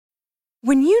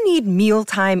When you need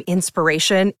mealtime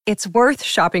inspiration, it's worth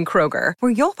shopping Kroger,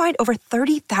 where you'll find over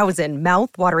 30,000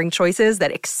 mouth-watering choices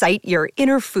that excite your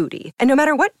inner foodie. And no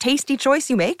matter what tasty choice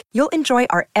you make, you'll enjoy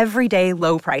our everyday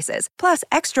low prices, plus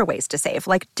extra ways to save,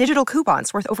 like digital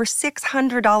coupons worth over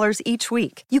 $600 each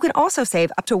week. You can also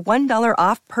save up to $1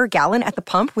 off per gallon at the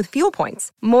pump with fuel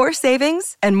points. More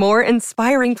savings and more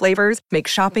inspiring flavors make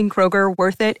shopping Kroger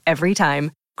worth it every time.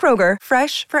 Kroger,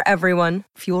 fresh for everyone.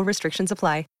 Fuel restrictions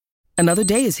apply. Another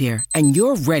day is here, and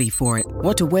you're ready for it.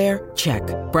 What to wear? Check.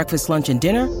 Breakfast, lunch, and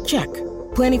dinner? Check.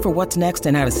 Planning for what's next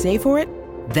and how to save for it?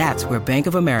 That's where Bank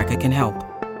of America can help.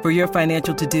 For your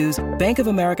financial to-dos, Bank of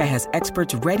America has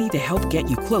experts ready to help get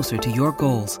you closer to your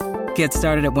goals. Get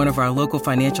started at one of our local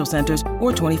financial centers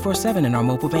or 24/7 in our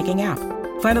mobile banking app.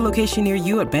 Find a location near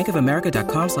you at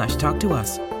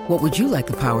bankofamerica.com/talktous. What would you like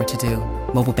the power to do?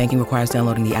 Mobile banking requires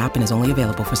downloading the app and is only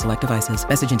available for select devices.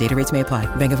 Message and data rates may apply.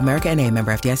 Bank of America N.A.,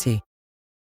 member FDIC.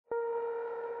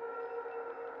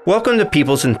 Welcome to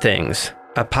Peoples and Things,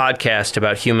 a podcast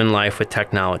about human life with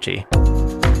technology.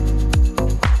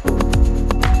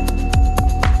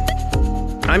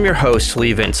 I'm your host,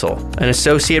 Lee Vinsel, an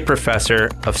associate professor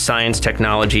of science,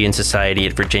 technology, and society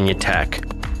at Virginia Tech.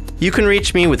 You can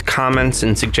reach me with comments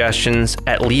and suggestions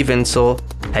at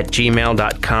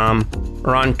leevinsel@gmail.com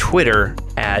or on Twitter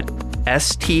at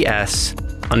STS_news.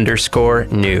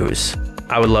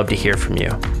 I would love to hear from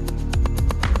you.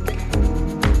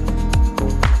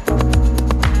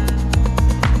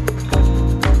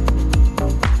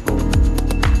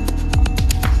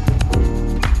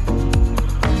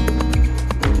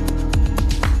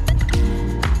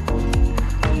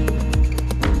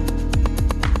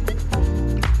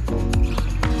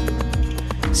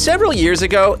 Several years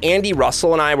ago, Andy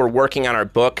Russell and I were working on our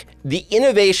book, The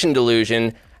Innovation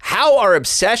Delusion: How Our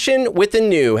Obsession with the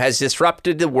New Has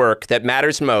Disrupted the Work That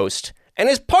Matters Most. And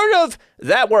as part of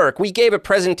that work, we gave a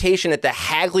presentation at the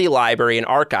Hagley Library and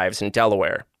Archives in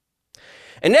Delaware.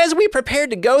 And as we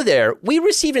prepared to go there, we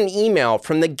received an email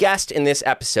from the guest in this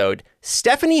episode,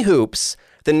 Stephanie Hoops,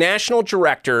 the National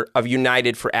Director of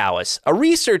United for Alice, a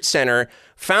research center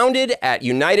founded at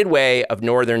United Way of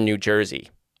Northern New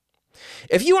Jersey.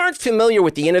 If you aren't familiar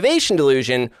with the innovation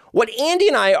delusion, what Andy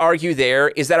and I argue there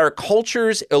is that our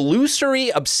culture's illusory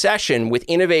obsession with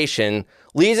innovation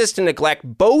leads us to neglect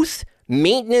both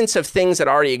maintenance of things that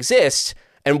already exist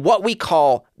and what we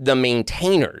call the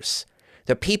maintainers,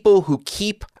 the people who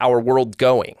keep our world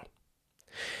going.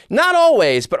 Not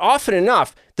always, but often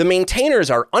enough, the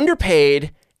maintainers are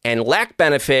underpaid and lack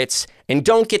benefits and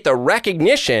don't get the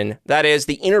recognition, that is,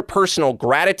 the interpersonal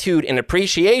gratitude and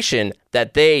appreciation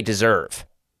that they deserve.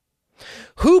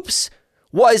 Hoops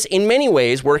was in many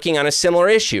ways working on a similar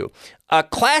issue. A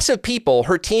class of people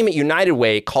her team at United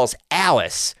Way calls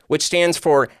ALICE, which stands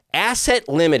for Asset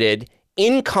Limited,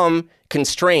 Income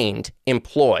Constrained,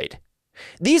 Employed.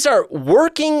 These are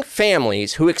working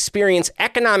families who experience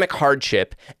economic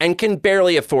hardship and can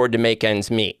barely afford to make ends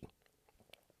meet.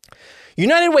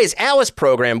 United Way's ALICE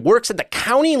program works at the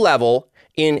county level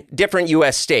in different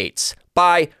U.S. states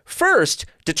by first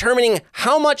determining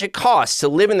how much it costs to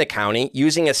live in the county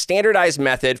using a standardized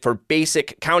method for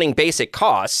counting basic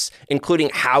costs, including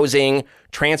housing,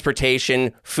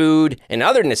 transportation, food, and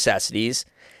other necessities.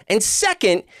 And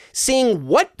second, seeing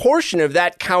what portion of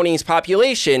that county's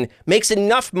population makes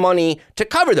enough money to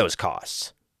cover those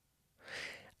costs.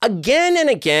 Again and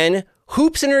again,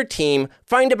 Hoops and her team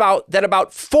find that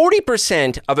about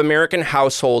 40% of American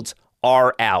households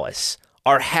are ALICE,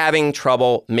 are having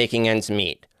trouble making ends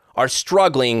meet, are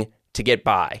struggling to get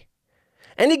by.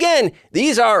 And again,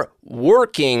 these are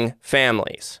working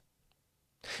families.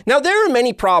 Now, there are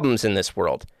many problems in this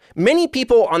world. Many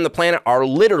people on the planet are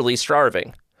literally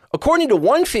starving. According to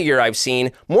one figure I've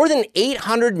seen, more than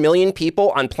 800 million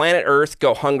people on planet Earth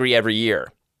go hungry every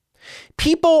year.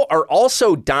 People are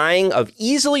also dying of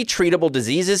easily treatable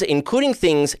diseases, including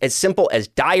things as simple as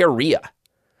diarrhea.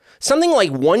 Something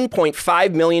like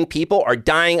 1.5 million people are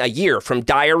dying a year from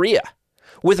diarrhea,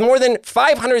 with more than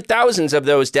 500,000 of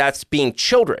those deaths being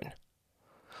children.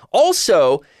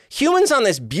 Also, humans on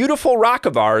this beautiful rock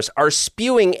of ours are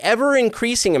spewing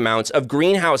ever-increasing amounts of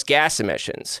greenhouse gas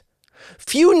emissions.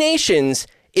 Few nations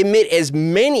emit as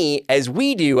many as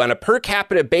we do on a per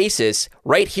capita basis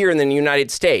right here in the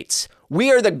United States. We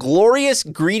are the glorious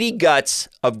greedy guts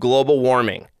of global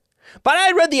warming. But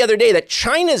I read the other day that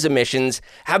China's emissions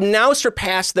have now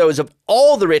surpassed those of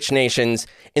all the rich nations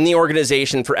in the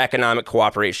Organization for Economic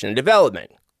Cooperation and Development.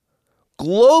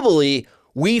 Globally,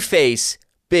 we face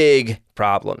big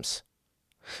problems.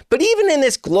 But even in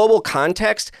this global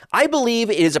context, I believe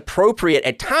it is appropriate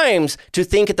at times to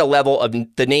think at the level of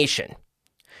the nation.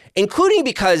 including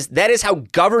because that is how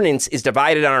governance is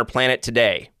divided on our planet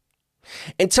today.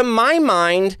 And to my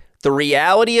mind, the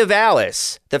reality of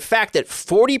Alice, the fact that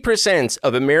 40%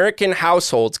 of American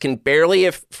households can barely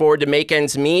afford to make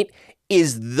ends meet,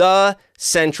 is the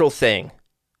central thing.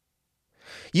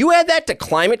 You add that to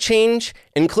climate change,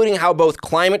 including how both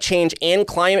climate change and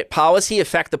climate policy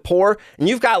affect the poor, and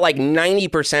you've got like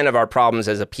 90% of our problems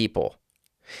as a people.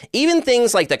 Even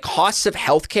things like the costs of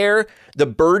healthcare, the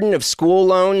burden of school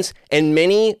loans, and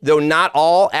many, though not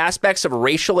all, aspects of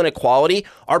racial inequality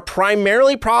are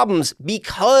primarily problems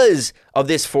because of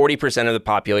this 40% of the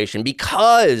population,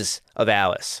 because of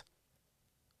Alice.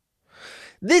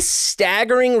 This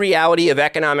staggering reality of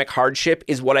economic hardship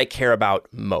is what I care about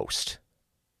most.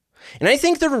 And I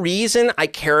think the reason I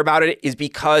care about it is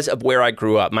because of where I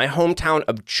grew up, my hometown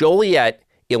of Joliet,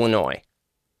 Illinois.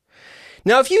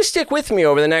 Now, if you stick with me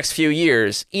over the next few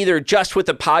years, either just with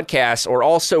the podcast or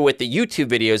also with the YouTube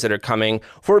videos that are coming,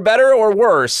 for better or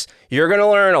worse, you're going to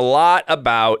learn a lot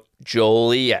about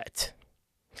Joliet.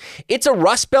 It's a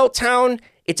Rust Belt town.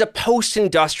 It's a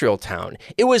post-industrial town.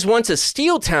 It was once a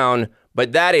steel town,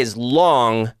 but that is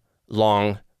long,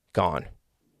 long gone.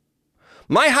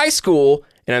 My high school,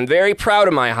 and I'm very proud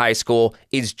of my high school,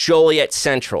 is Joliet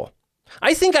Central.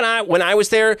 I think when I was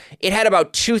there, it had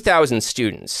about 2,000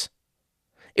 students.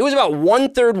 It was about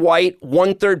 1/3 white,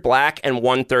 1/3 black, and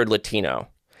 1/3 Latino.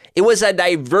 It was a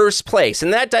diverse place,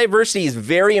 and that diversity is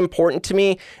very important to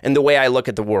me and the way I look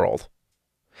at the world.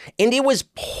 And it was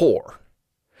poor.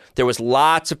 There was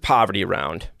lots of poverty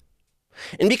around.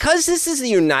 And because this is the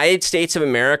United States of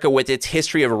America with its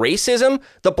history of racism,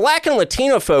 the black and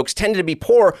Latino folks tended to be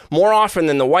poor more often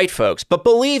than the white folks. But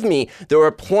believe me, there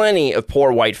were plenty of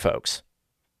poor white folks.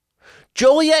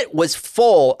 Joliet was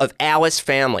full of Alice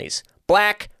families.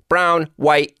 Black, brown,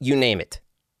 white, you name it.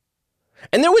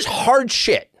 And there was hard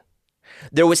shit.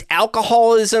 There was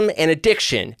alcoholism and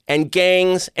addiction and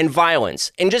gangs and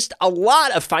violence and just a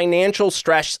lot of financial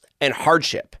stress and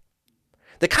hardship.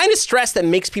 The kind of stress that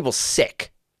makes people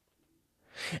sick.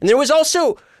 And there was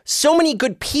also so many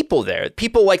good people there.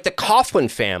 People like the Coughlin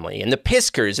family and the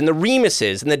Piskers and the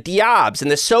Remuses and the Diabs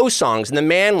and the So-Songs and the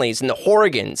Manleys and the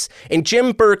Horrigans and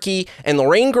Jim Berkey and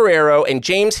Lorraine Guerrero and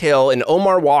James Hill and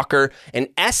Omar Walker and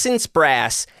Essence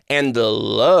Brass and the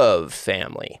Love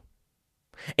family.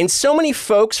 And so many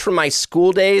folks from my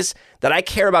school days that I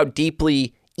care about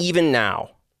deeply even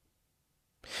now.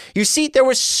 You see, there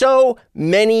were so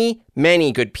many,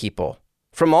 many good people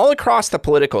from all across the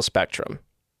political spectrum.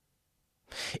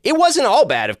 It wasn't all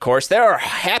bad, of course. There are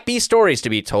happy stories to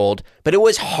be told, but it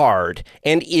was hard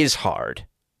and is hard.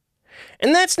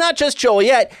 And that's not just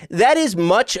Joliet. That is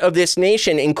much of this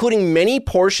nation, including many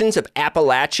portions of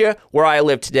Appalachia, where I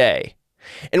live today.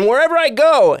 And wherever I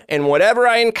go and whatever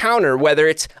I encounter, whether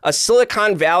it's a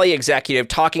Silicon Valley executive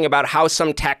talking about how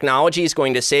some technology is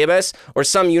going to save us, or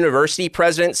some university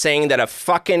president saying that a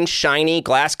fucking shiny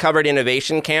glass-covered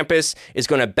innovation campus is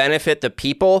going to benefit the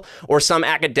people, or some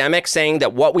academic saying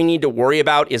that what we need to worry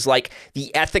about is like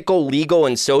the ethical, legal,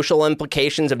 and social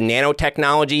implications of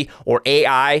nanotechnology or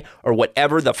AI or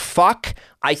whatever the fuck,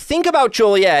 I think about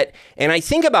Joliet and I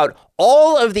think about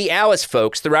all of the Alice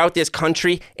folks throughout this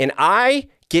country, and I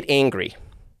get angry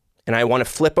and I want to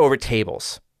flip over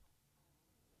tables.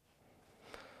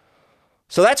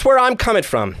 So that's where I'm coming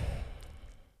from.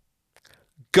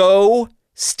 Go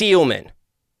Steelman.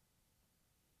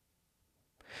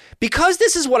 Because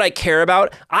this is what I care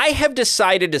about, I have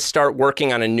decided to start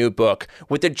working on a new book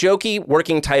with the jokey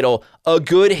working title, A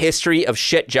Good History of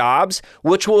Shit Jobs,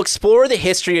 which will explore the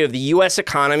history of the U.S.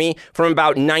 economy from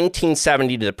about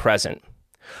 1970 to the present.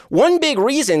 One big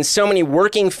reason so many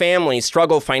working families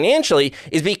struggle financially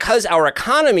is because our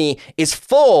economy is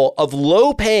full of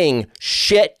low-paying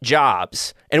shit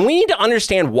jobs. And we need to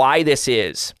understand why this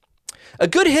is. A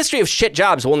Good History of Shit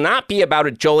Jobs will not be about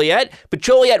a Joliet, but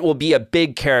Joliet will be a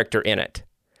big character in it.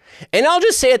 And I'll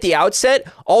just say at the outset,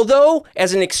 although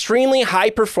as an extremely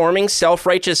high-performing,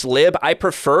 self-righteous lib, I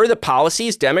prefer the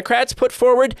policies Democrats put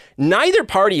forward, neither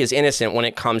party is innocent when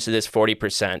it comes to this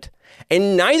 40%.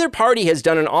 And neither party has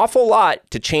done an awful lot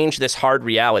to change this hard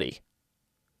reality.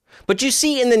 But you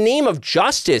see, in the name of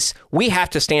justice, we have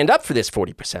to stand up for this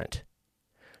 40%.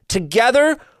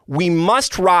 Together, we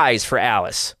must rise for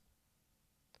Alice.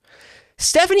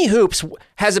 Stephanie Hoops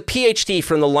has a PhD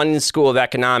from the London School of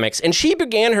Economics, and she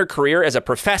began her career as a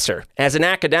professor, as an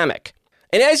academic.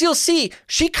 And as you'll see,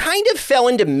 she kind of fell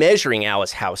into measuring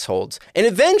Alice households. And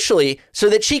eventually, so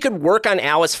that she could work on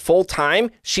Alice full time,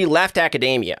 she left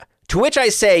academia. To which I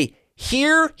say,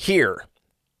 hear, hear.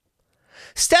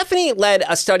 Stephanie led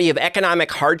a study of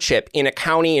economic hardship in a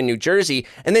county in New Jersey,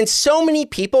 and then so many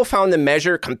people found the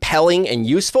measure compelling and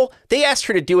useful, they asked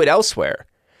her to do it elsewhere.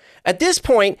 At this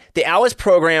point, the ALICE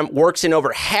program works in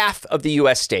over half of the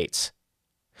U.S. states.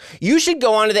 You should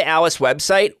go onto the ALICE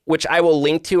website, which I will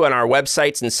link to on our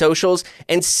websites and socials,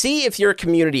 and see if your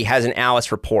community has an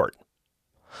ALICE report.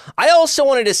 I also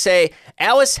wanted to say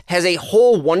ALICE has a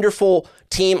whole wonderful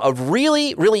team of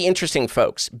really, really interesting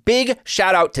folks. Big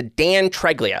shout out to Dan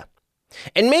Treglia.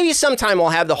 And maybe sometime we'll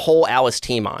have the whole ALICE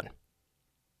team on.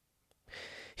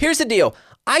 Here's the deal.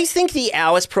 I think the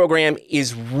ALICE program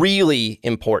is really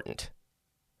important.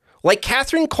 Like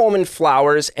Catherine Coleman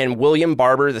Flowers and William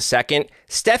Barber II,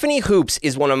 Stephanie Hoops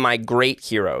is one of my great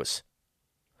heroes.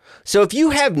 So if you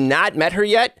have not met her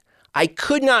yet, I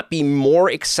could not be more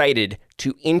excited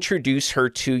to introduce her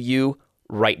to you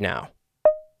right now.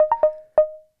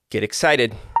 Get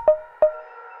excited.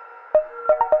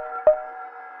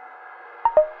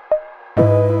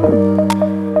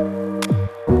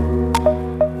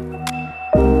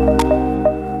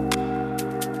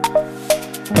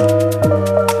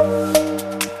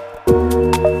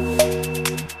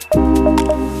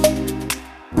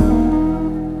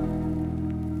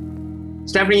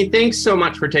 Stephanie, thanks so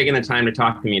much for taking the time to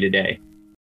talk to me today.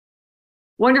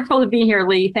 Wonderful to be here,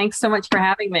 Lee. Thanks so much for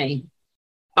having me.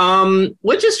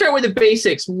 Let's just start with the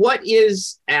basics. What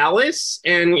is ALICE?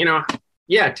 And,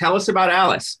 tell us about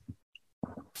ALICE.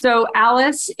 So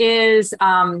ALICE is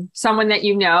someone that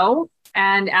you know,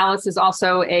 and ALICE is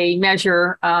also a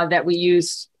measure that we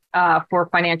use for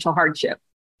financial hardship.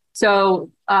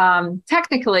 So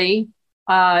technically,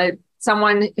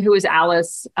 someone who is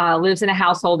ALICE lives in a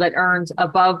household that earns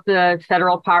above the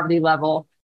federal poverty level,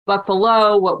 but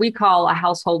below what we call a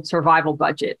household survival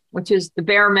budget, which is the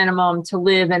bare minimum to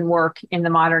live and work in the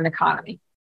modern economy.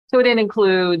 So it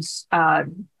includes a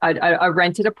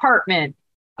rented apartment,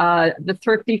 the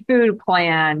Thrifty Food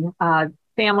Plan,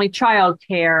 family child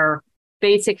care,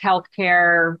 basic health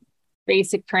care,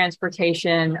 basic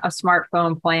transportation, a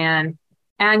smartphone plan,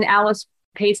 and ALICE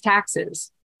pays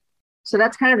taxes. So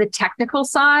that's kind of the technical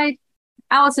side.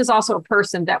 ALICE is also a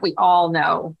person that we all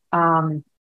know.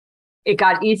 It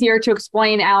got easier to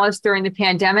explain ALICE during the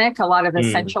pandemic. A lot of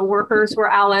essential workers were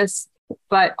ALICE,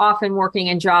 but often working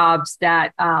in jobs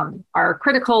that are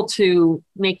critical to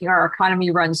making our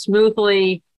economy run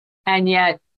smoothly, and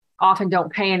yet often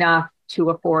don't pay enough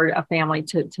to afford a family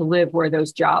to live where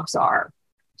those jobs are.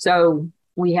 So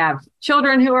we have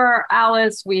children who are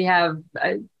ALICE. We have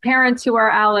parents who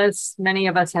are ALICE. Many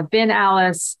of us have been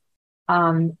ALICE.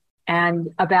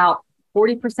 And about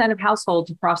 40% of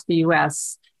households across the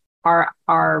U.S.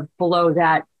 are below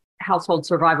that household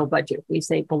survival budget. We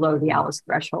say below the ALICE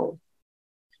threshold.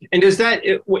 And does that,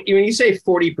 when you say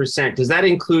 40%, does that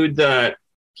include the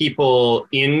people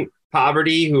in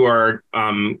poverty who are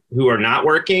not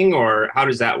working, or how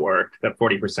does that work, the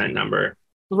 40% number?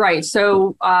 Right.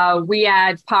 So we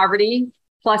add poverty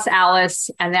plus ALICE,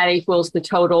 and that equals the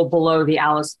total below the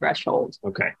ALICE threshold.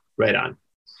 Okay, right on.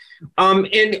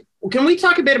 And can we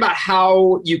talk a bit about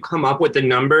how you come up with the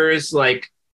numbers,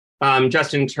 like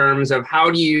just in terms of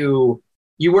how do you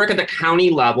work at the county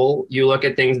level, you look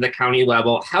at things at the county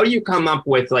level, how do you come up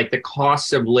with like the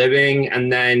costs of living and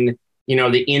then,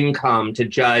 the income to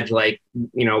judge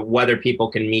whether people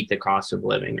can meet the cost of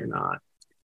living or not?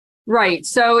 Right.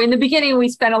 So in the beginning, we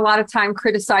spent a lot of time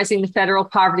criticizing the federal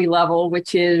poverty level,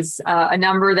 which is a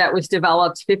number that was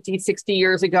developed 50, 60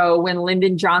 years ago when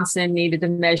Lyndon Johnson needed a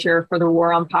measure for the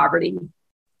war on poverty.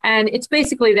 And it's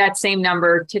basically that same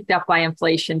number ticked up by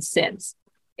inflation since.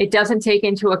 It doesn't take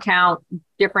into account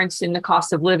difference in the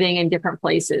cost of living in different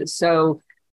places. So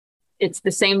it's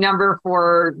the same number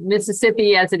for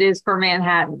Mississippi as it is for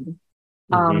Manhattan.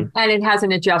 And it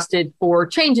hasn't adjusted for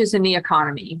changes in the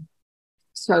economy.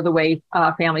 So the way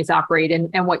families operate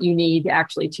and what you need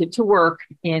actually to work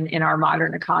in our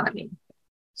modern economy.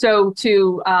 So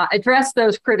to address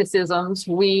those criticisms,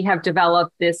 we have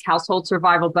developed this household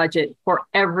survival budget for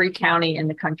every county in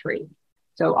the country.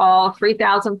 So all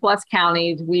 3,000 plus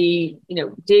counties, we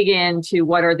dig into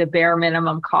what are the bare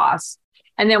minimum costs,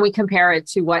 and then we compare it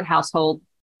to what household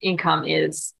income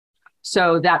is.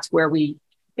 So that's where we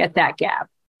get that gap.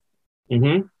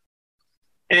 Mm-hmm.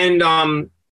 And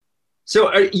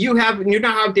so you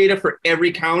now have data for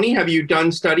every county. Have you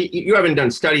done you haven't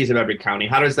done studies of every county.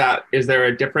 How does that, is there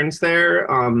a difference there?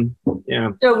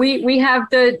 Yeah. So we have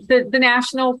the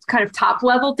national kind of top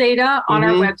level data on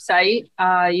our website,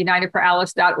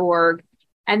 unitedforalice.org.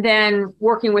 And then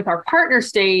working with our partner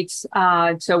states.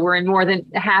 So we're in more than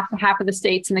half of the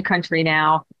states in the country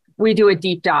now. we do a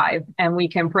deep dive and we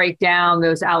can break down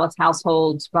those ALICE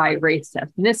households by race,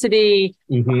 ethnicity,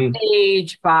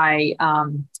 age, by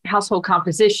household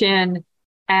composition,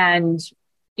 and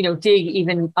dig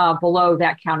even below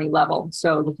that county level.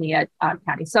 So looking at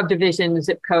county subdivisions,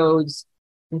 zip codes,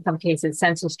 in some cases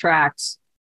census tracts.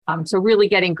 So really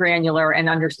getting granular and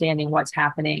understanding what's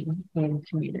happening in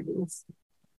communities.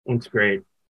 That's great.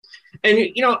 And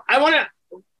I want to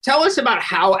tell us about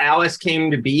how ALICE came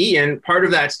to be. And part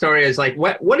of that story is like,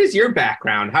 what is your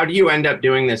background? How do you end up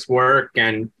doing this work?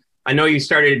 And I know you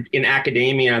started in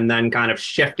academia and then kind of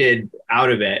shifted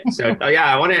out of it. So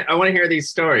I want to hear these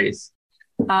stories.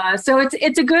 So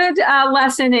it's a good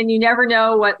lesson, and you never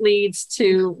know what leads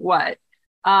to what.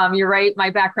 You're right. My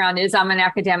background is I'm an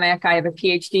academic. I have a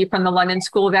PhD from the London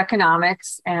School of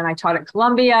Economics, and I taught at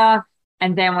Columbia.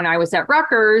 And then when I was at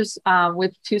Rutgers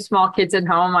with two small kids at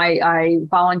home, I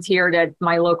volunteered at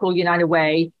my local United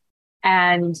Way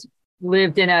and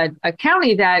lived in a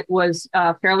county that was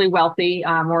fairly wealthy,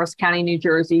 Morris County, New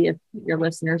Jersey, if your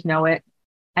listeners know it.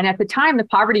 And at the time, the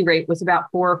poverty rate was about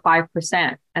 4 or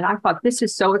 5%. And I thought, this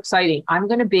is so exciting. I'm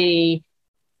going to be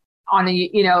on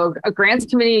a grants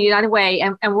committee at United Way,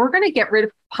 and we're going to get rid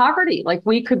of poverty. Like,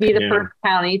 we could be the first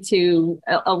county to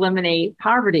eliminate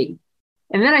poverty.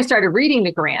 And then I started reading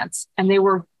the grants, and they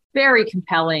were very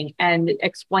compelling and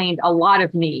explained a lot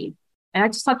of need. And I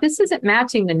just thought, this isn't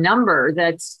matching the number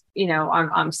that's,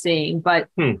 I'm seeing, but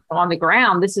on the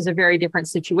ground, this is a very different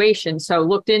situation. So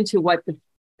looked into what the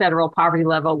federal poverty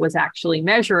level was actually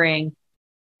measuring,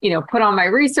 put on my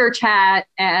research hat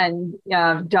and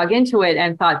dug into it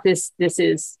and thought, this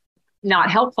is not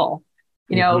helpful.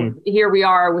 Here we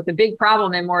are with a big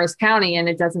problem in Morris County, and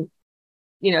it doesn't,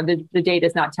 the data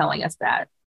is not telling us that.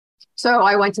 So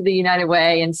I went to the United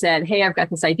Way and said, hey, I've got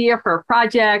this idea for a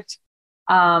project.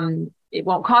 It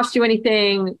won't cost you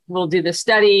anything. We'll do the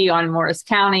study on Morris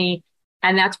County.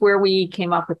 And that's where we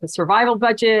came up with the survival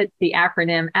budget, the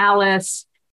acronym ALICE.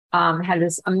 Had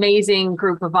this amazing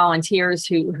group of volunteers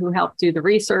who helped do the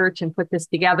research and put this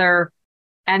together.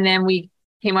 And then we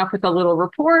came up with a little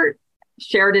report,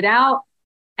 shared it out.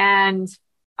 And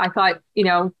I thought,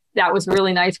 that was a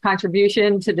really nice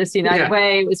contribution to this United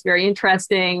Way. It was very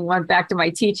interesting. Went back to my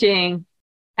teaching.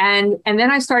 And then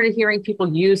I started hearing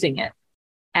people using it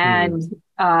and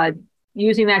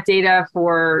using that data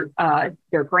for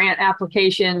their grant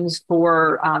applications,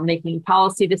 for making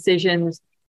policy decisions.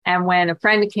 And when a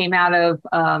friend came out of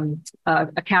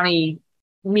a county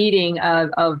meeting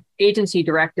of agency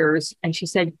directors, and she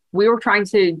said, we were trying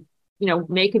to,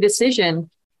 make a decision,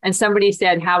 and somebody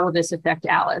said, how will this affect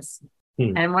ALICE?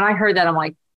 And when I heard that, I'm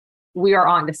like, we are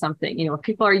on to something. If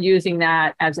people are using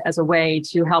that as a way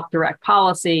to help direct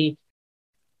policy,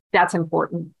 that's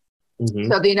important.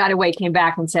 So the United Way came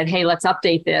back and said, hey, let's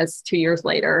update this 2 years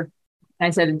later. And I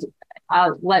said,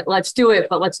 let's do it,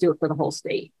 but let's do it for the whole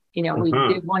state. We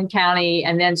did one county.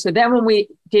 And then when we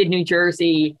did New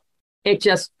Jersey, it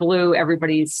just blew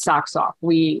everybody's socks off.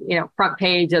 We, front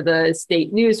page of the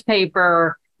state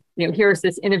newspaper, here's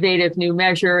this innovative new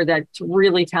measure that's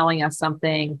really telling us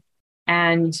something.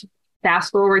 And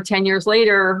fast forward 10 years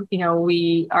later,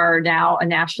 we are now a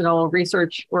national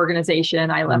research organization.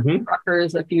 I left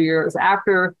Rutgers a few years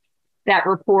after that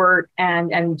report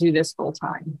and do this full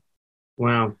time.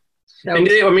 Wow. So,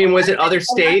 and was it other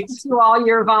states? To all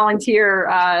your volunteers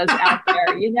out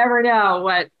there, you never know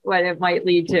what it might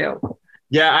lead to.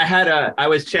 Yeah, I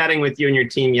was chatting with you and your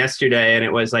team yesterday, and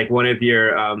it was like one of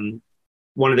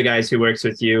the guys who works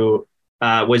with you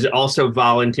was also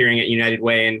volunteering at United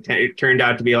Way, and it turned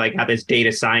out to be had this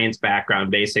data science background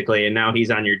basically, and now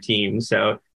he's on your team.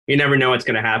 So you never know what's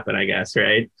going to happen, I guess,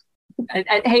 right?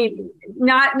 Hey,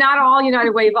 not all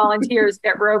United Way volunteers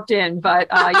get roped in, but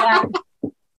yeah.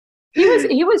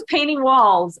 He was painting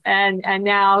walls, and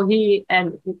now he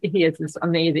has this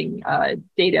amazing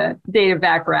data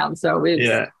background. So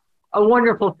it's a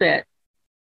wonderful fit.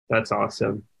 That's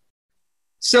awesome.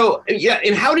 So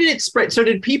and how did it spread? So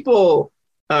did people?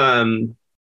 Well,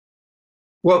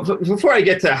 before I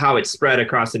get to how it spread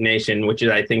across the nation, which is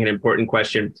I think an important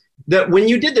question, that when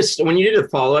you did a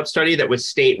follow-up study that was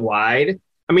statewide,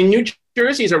 I mean, New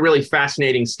Jersey is a really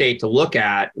fascinating state to look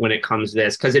at when it comes to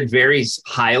this, because it varies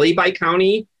highly by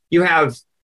county. You have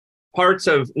parts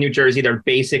of New Jersey that are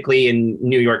basically in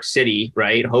New York City,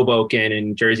 right? Hoboken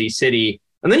and Jersey City.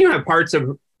 And then you have parts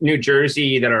of New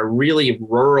Jersey that are really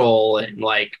rural and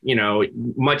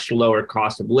much lower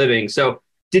cost of living. So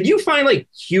did you find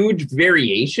huge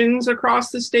variations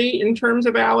across the state in terms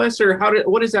of ALICE, or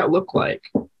what does that look like?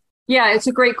 Yeah, it's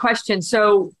a great question.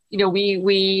 So,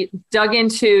 we dug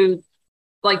into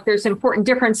like there's important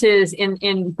differences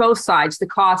in both sides, the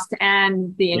cost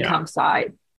and the income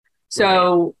side.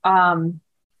 So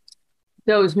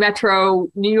those metro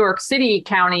New York City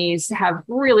counties have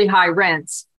really high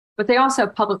rents, but they also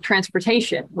have public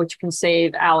transportation, which can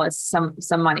save Alice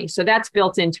some money. So that's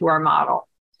built into our model.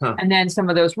 And then some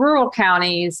of those rural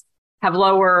counties have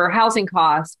lower housing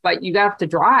costs, but you have to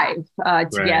drive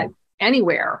to get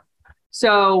anywhere.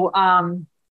 So,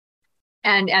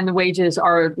 and the wages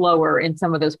are lower in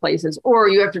some of those places, or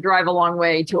you have to drive a long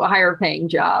way to a higher paying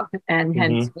job. And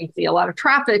hence we see a lot of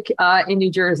traffic in New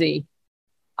Jersey.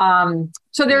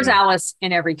 So there's Alice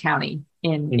in every county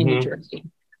in New Jersey.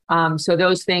 So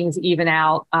those things even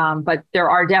out, but there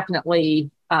are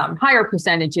definitely higher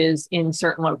percentages in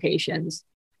certain locations.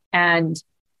 And,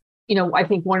 you know, I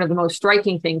think one of the most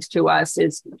striking things to us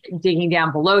is digging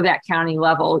down below that county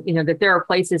level, you know, that there are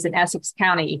places in Essex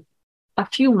County a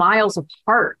few miles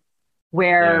apart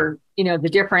where, you know, the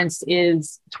difference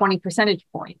is 20 percentage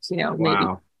points, you know, maybe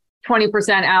 20%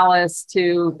 Alice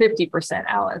to 50%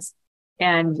 Alice,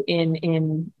 and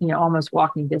in, you know, almost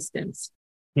walking distance.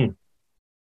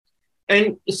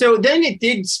 And so then it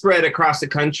did spread across the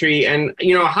country. And,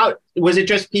 you know, how was it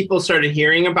just people started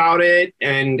hearing about it?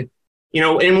 And, you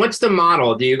know, and what's the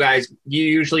model? Do you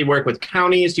usually work with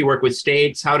counties? Do you work with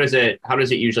states? How does it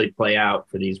usually play out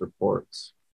for these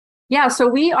reports? Yeah, so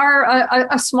we are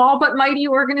a small but mighty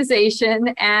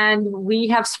organization, and we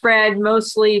have spread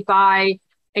mostly by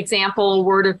example,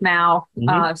 word of mouth.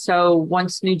 So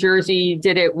once New Jersey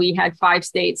did it, we had 5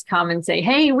 states come and say,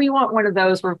 hey, we want one of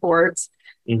those reports.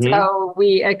 So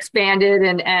we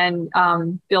expanded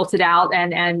and built it out.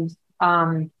 And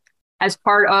as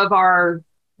part of our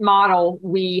model,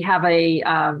 we have a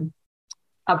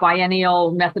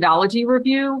biennial methodology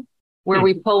review where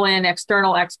we pull in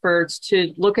external experts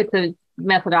to look at the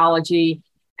methodology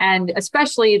and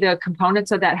especially the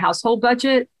components of that household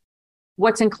budget.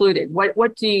 What's included? What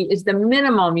is the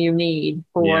minimum you need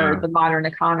for the modern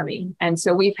economy? And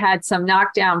so we've had some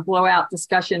knockdown, blowout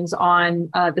discussions on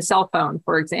the cell phone,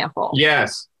 for example.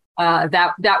 Yes.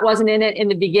 That wasn't in it in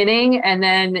the beginning, and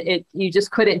then you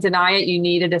just couldn't deny it. You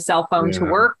needed a cell phone to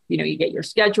work. You know, you get your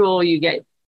schedule, you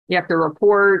have to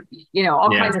report. You know, all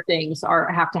kinds of things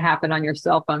have to happen on your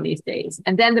cell phone these days.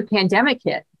 And then the pandemic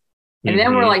hit, and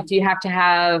then we're like, do you have to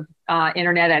have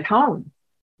internet at home?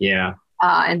 Yeah.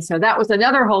 And so that was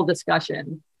another whole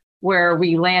discussion where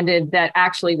we landed that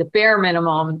actually the bare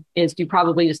minimum is you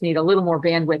probably just need a little more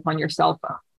bandwidth on your cell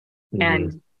phone.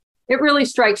 And it really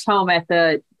strikes home at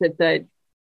the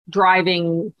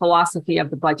driving philosophy of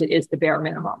the budget is the bare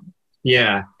minimum.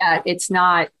 Yeah. It's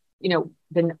not, you know,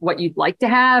 what you'd like to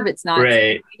have. It's not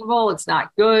sustainable. It's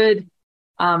not good.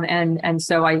 And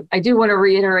so I do want to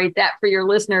reiterate that for your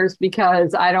listeners,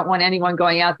 because I don't want anyone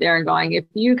going out there and going, if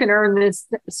you can earn this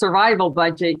survival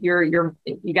budget, you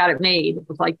got it made. It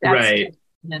was like that's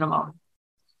minimum.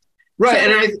 Right.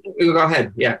 So, and go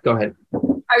ahead. Yeah, go ahead.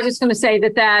 I was just going to say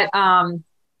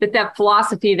that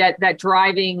philosophy, that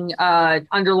driving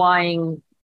underlying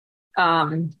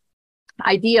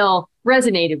ideal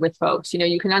resonated with folks. You know,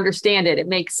 you can understand it. It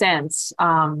makes sense.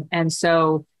 And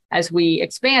so as we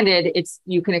expanded,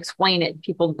 you can explain it.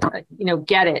 People, you know,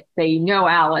 get it. They know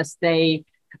Alice. They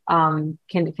can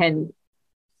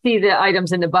see the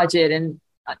items in the budget and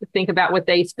think about what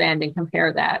they spend and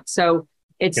compare that. So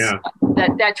it's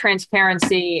that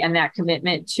transparency and that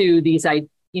commitment to these,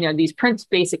 you know, these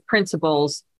basic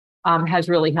principles has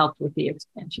really helped with the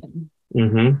expansion.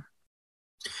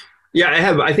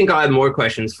 Yeah, I think I'll have more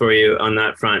questions for you on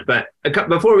that front. But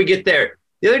before we get there,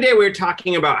 the other day we were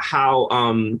talking about how,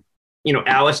 you know,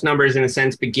 Alice numbers in a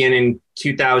sense begin in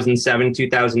 2007,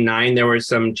 2009. There were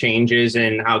some changes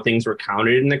in how things were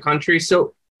counted in the country.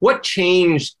 So what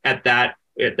changed in that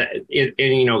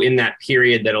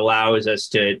period that allows us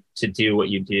to do what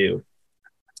you do?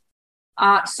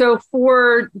 So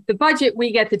for the budget,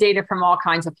 we get the data from all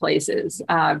kinds of places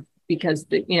because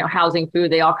housing,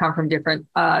 food, they all come from different,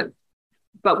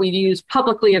 but we use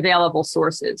publicly available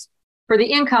sources. For the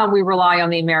income, we rely on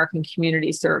the American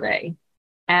Community Survey,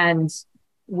 and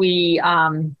we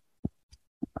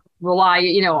rely,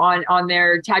 on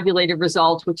their tabulated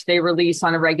results, which they release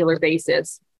on a regular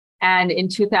basis. And in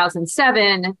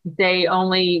 2007, they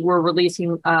only were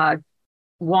releasing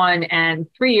 1 and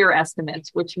 3 year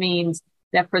estimates, which means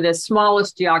that for the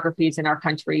smallest geographies in our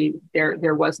country,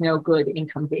 there was no good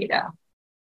income data.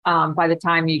 By the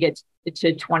time you get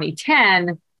to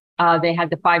 2010, they had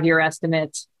the 5 year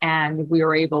estimates, and we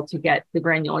were able to get the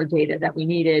granular data that we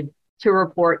needed to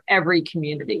report every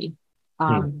community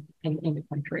in the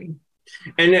country.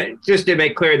 And just to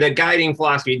make clear, the guiding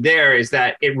philosophy there is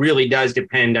that it really does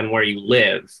depend on where you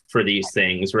live for these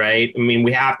things, right? I mean,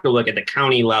 we have to look at the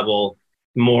county level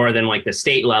more than like the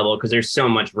state level because there's so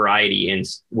much variety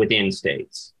within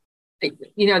states.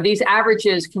 These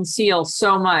averages conceal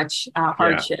so much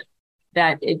hardship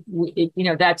that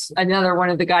that's another one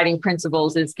of the guiding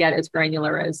principles is get as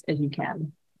granular as you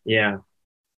can. Yeah.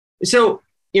 So,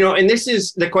 and this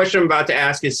is the question I'm about to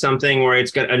ask is something where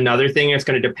it's got another thing that's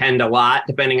going to depend a lot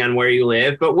depending on where you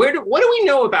live. But what do we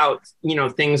know about,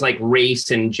 things like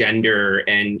race and gender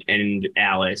and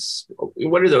Alice?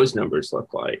 What do those numbers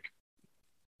look like?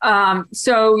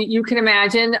 So you can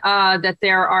imagine that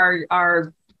there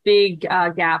are big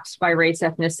gaps by race,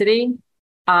 ethnicity.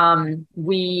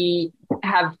 We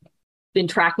have been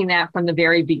tracking that from the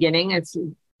very beginning. It's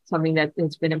something that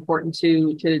has been important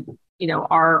to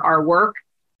our work.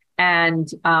 And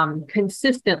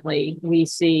consistently, we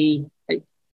see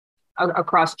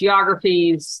across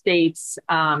geographies, states,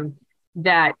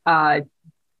 that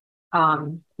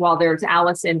while there's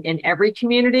Alice in every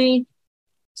community,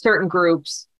 certain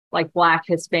groups like Black,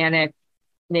 Hispanic,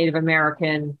 Native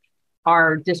American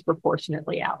are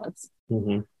disproportionately Alice.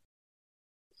 Mm-hmm.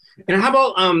 And how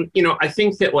about, I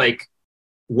think that like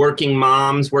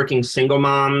working single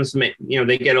moms,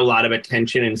 they get a lot of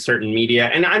attention in certain media.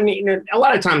 And I mean, a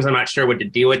lot of times I'm not sure what to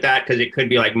deal with that because it could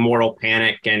be like moral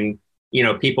panic and,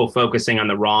 people focusing on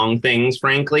the wrong things,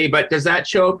 frankly. But does that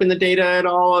show up in the data at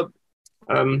all?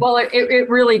 Well, it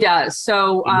really does.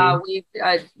 So we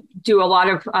do a lot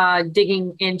of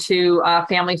digging into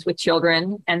families with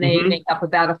children, and they make up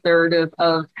about a third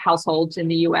of households in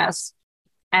the U.S.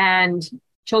 And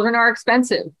children are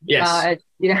expensive. Yes.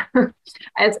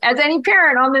 As any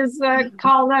parent on this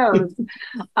call knows.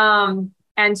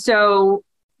 And so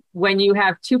when you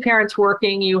have two parents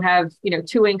working, you have,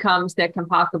 two incomes that can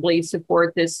possibly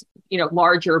support this,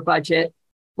 larger budget.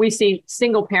 We see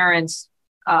single parents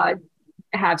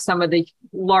have some of the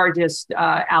largest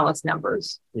Alice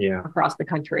numbers across the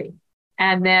country.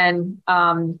 And then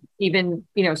even,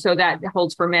 so that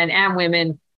holds for men and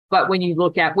women. But when you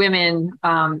look at women,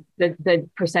 the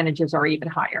percentages are even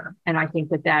higher. And I think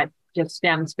that just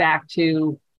stems back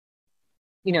to,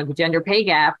 the gender pay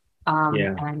gap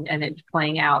and it's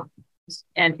playing out.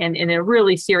 And in a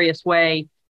really serious way,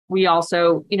 we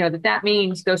also, that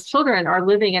means those children are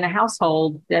living in a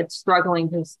household that's struggling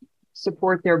to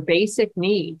support their basic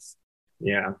needs.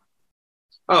 Yeah.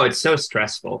 Oh, it's so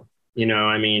stressful. I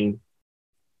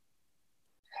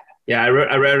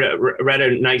read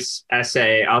a nice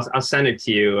essay. I'll send it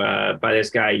to you by this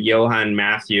guy, Johann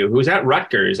Matthew, who's at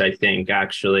Rutgers, I think,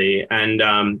 actually.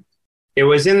 And it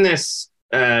was in this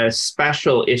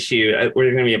special issue.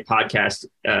 We're going to be a podcast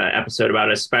episode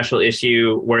about a special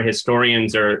issue where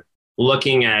historians are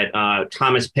looking at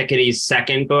Thomas Piketty's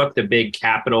second book, the big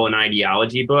Capital and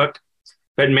Ideology book.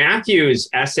 But Matthew's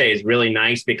essay is really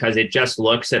nice because it just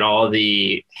looks at all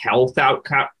the health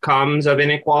outcomes of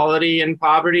inequality and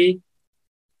poverty.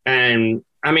 And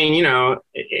I mean,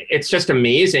 it's just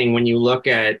amazing when you look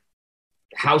at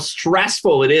how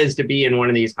stressful it is to be in one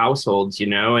of these households,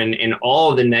 and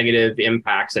all the negative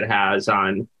impacts it has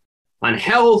on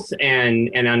health and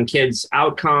on kids'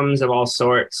 outcomes of all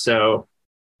sorts. So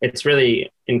it's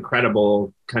really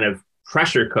incredible kind of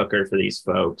pressure cooker for these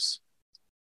folks.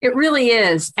 It really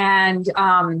is. And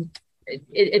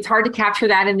it's hard to capture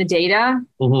that in the data.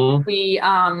 Mm-hmm.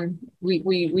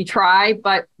 We try,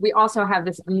 but we also have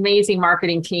this amazing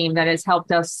marketing team that has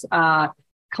helped us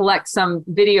collect some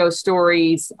video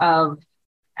stories of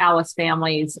Alice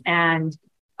families. And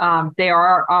they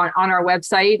are on our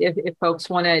website if folks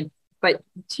want to. But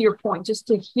to your point, just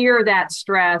to hear that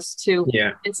stress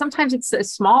and sometimes it's a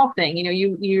small thing,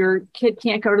 your kid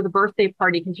can't go to the birthday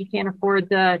party because you can't afford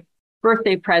the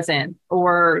birthday present,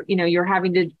 or, you're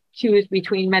having to choose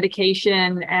between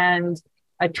medication and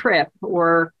a trip,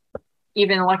 or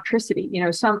even electricity,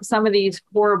 some of these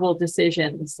horrible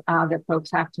decisions that folks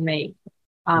have to make.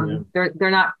 They're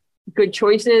not good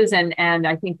choices. And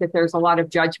I think that there's a lot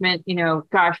of judgment,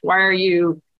 gosh, why are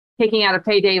you taking out a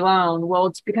payday loan? Well,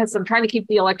 it's because I'm trying to keep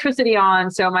the electricity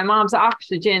on, so my mom's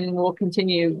oxygen will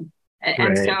continue.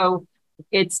 And so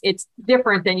it's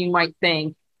different than you might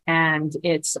think. And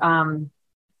it's hard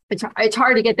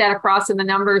to get that across in the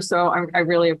numbers. So I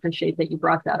really appreciate that you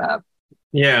brought that up.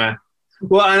 Yeah.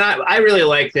 Well, and I really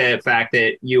like the fact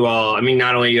that you all,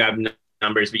 not only you have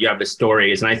numbers, but you have the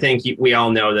stories. And I think we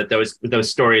all know that those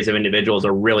stories of individuals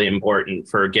are really important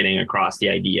for getting across the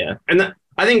idea. And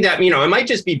I think that, it might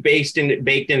just be baked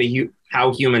into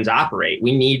how humans operate.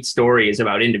 We need stories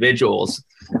about individuals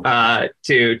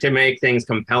to make things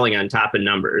compelling on top of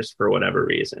numbers for whatever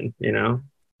reason,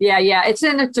 Yeah. It's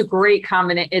a great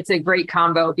it's a great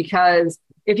combo, because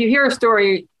if you hear a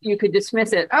story, you could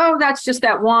dismiss it. Oh, that's just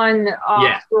that one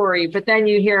story. But then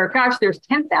you hear, gosh, there's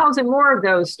 10,000 more of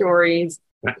those stories.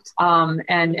 Right.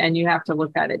 And you have to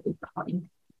look at it differently.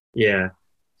 Yeah.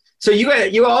 So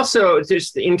you also,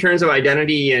 just in terms of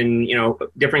identity and,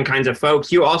 different kinds of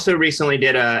folks, you also recently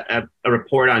did a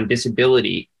report on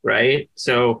disability, right?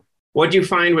 So what do you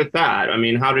find with that? I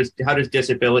mean, how does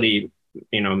disability,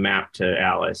 map to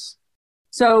Alice?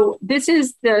 So this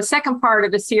is the second part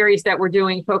of a series that we're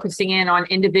doing, focusing in on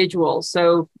individuals.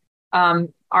 So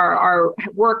our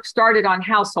work started on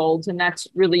households, and that's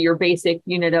really your basic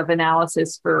unit of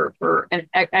analysis for an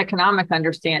economic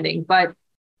understanding. But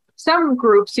some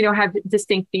groups, have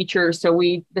distinct features. So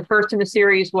the first in the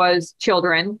series was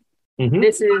children. Mm-hmm.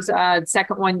 This is the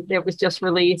second one that was just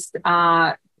released,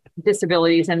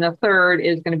 disabilities, and the third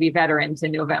is going to be veterans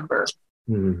in November.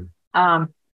 Mm-hmm.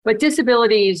 But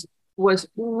disabilities was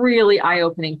really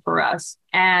eye-opening for us,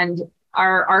 and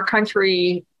our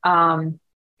country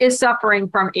is suffering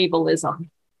from ableism.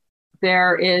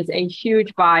 There is a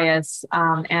huge bias,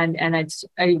 and it's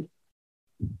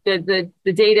the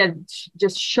data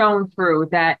just shown through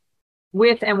that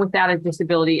with and without a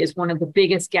disability is one of the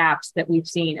biggest gaps that we've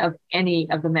seen of any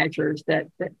of the measures that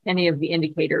any of the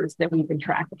indicators that we've been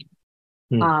tracking.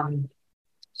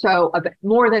 So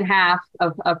more than half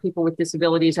of people with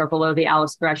disabilities are below the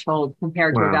ALICE threshold,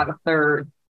 compared to about a third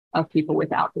of people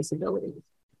without disabilities.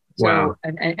 So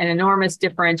an enormous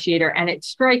differentiator, and it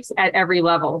strikes at every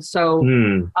level. So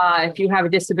if you have a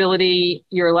disability,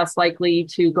 you're less likely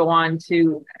to go on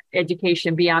to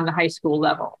education beyond the high school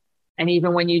level. And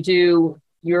even when you do,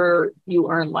 you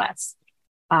earn less.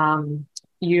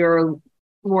 You're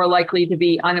more likely to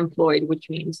be unemployed, which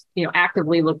means,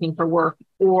 actively looking for work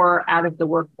or out of the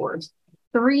workforce.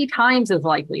 3 times as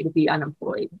likely to be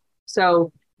unemployed.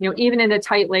 So, even in a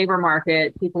tight labor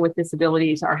market, people with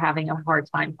disabilities are having a hard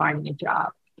time finding a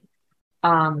job.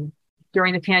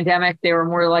 During the pandemic, they were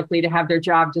more likely to have their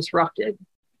job disrupted.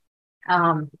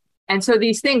 And so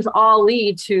these things all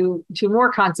lead to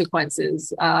more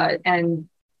consequences, and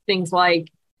things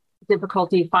like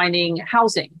difficulty finding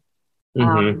housing,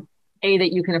 A,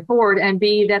 that you can afford, and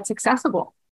B, that's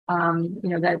accessible.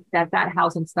 That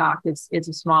housing stock is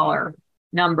a smaller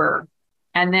number.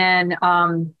 And then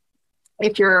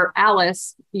if you're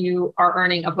Alice, you are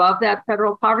earning above that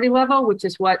federal poverty level, which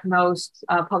is what most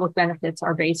public benefits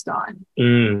are based on.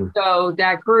 So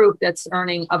that group that's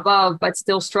earning above but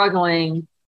still struggling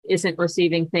isn't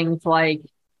receiving things like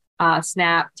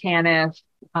SNAP, TANF,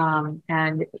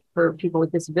 and for people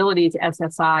with disabilities,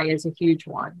 SSI is a huge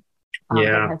one.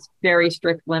 That has very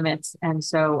strict limits. And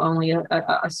so only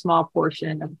a small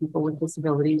portion of people with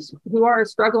disabilities who are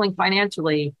struggling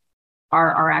financially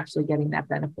are actually getting that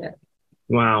benefit.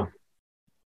 Wow.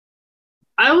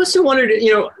 I also wondered,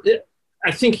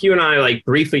 I think you and I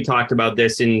briefly talked about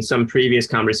this in some previous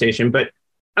conversation, but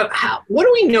what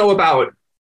do we know about,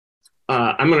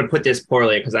 I'm going to put this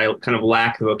poorly because I kind of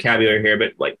lack the vocabulary here,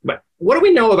 but what do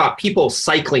we know about people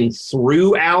cycling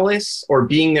through ALICE or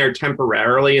being there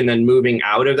temporarily and then moving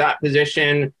out of that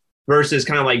position versus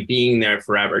kind of being there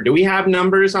forever? Do we have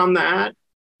numbers on that?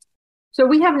 So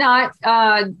we have not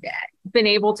been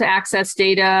able to access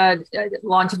data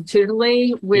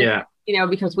longitudinally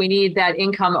because we need that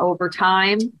income over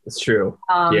time. That's true.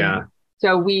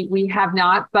 So we have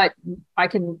not, but I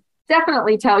can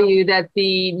definitely tell you that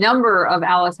the number of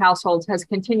ALICE households has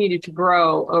continued to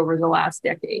grow over the last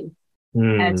decade.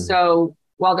 And so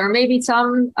while there may be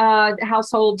some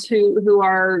households who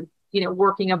are,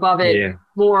 working above it,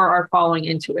 more are falling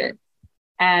into it.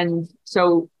 And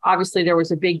so obviously there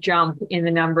was a big jump in the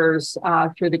numbers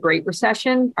through the Great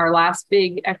Recession, our last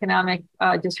big economic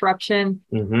disruption.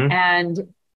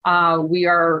 And we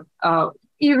are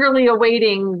eagerly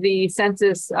awaiting the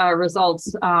census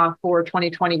results for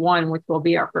 2021, which will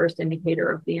be our first indicator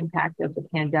of the impact of the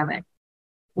pandemic.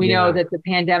 We know that the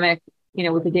pandemic,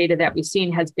 with the data that we've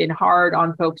seen, has been hard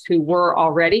on folks who were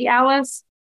already ALICE,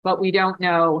 but we don't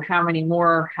know how many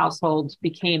more households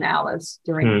became ALICE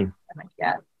during the pandemic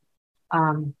yet.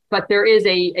 But there is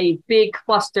a big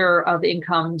cluster of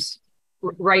incomes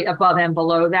right above and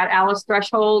below that ALICE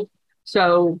threshold.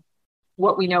 So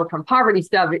what we know from poverty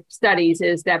studies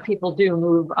is that people do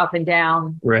move up and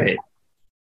down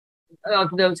of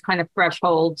those kind of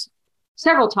thresholds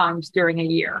several times during a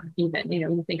year, even,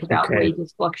 you think about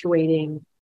wages fluctuating.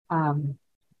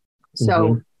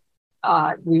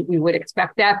 we would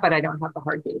expect that, but I don't have the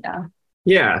hard data.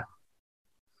 Yeah.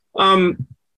 But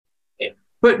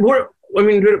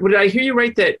did I hear you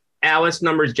right that ALICE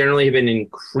numbers generally have been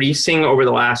increasing over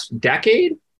the last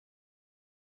decade?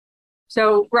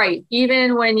 So, right.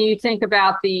 Even when you think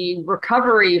about the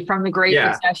recovery from the Great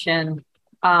Recession,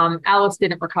 ALICE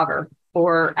didn't recover,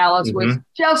 or ALICE was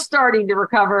just starting to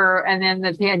recover, and then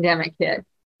the pandemic hit.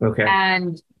 Okay.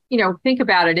 And, think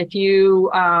about it. If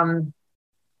you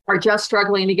are just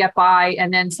struggling to get by,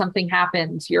 and then something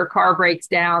happens, your car breaks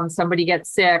down, somebody gets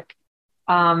sick,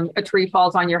 a tree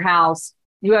falls on your house,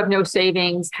 you have no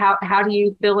savings. How do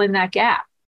you fill in that gap?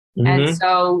 And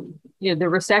so, the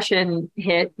recession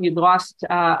hit, you lost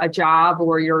a job,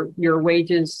 or your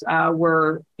wages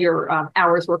your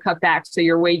hours were cut back, so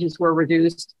your wages were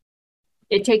reduced.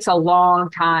 It takes a long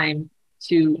time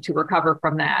to recover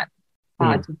from that,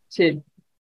 to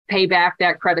pay back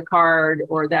that credit card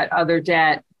or that other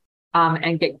debt,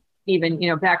 and get even,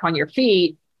 back on your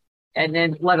feet, and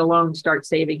then let alone start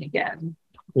saving again.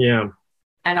 Yeah.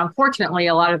 And unfortunately,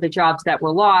 a lot of the jobs that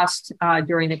were lost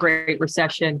during the Great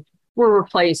Recession were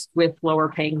replaced with lower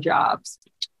paying jobs.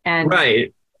 And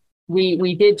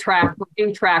we do track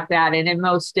that. And in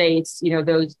most states,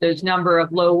 those number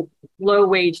of low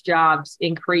wage jobs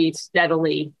increased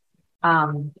steadily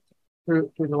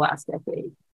through the last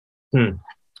decade.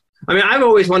 I mean, I've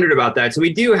always wondered about that. So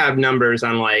we do have numbers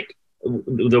on like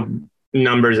the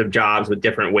numbers of jobs with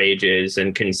different wages,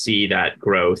 and can see that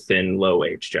growth in low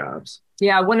wage jobs.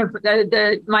 Yeah, one of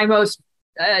my most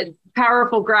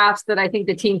powerful graphs that I think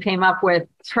the team came up with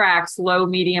tracks low,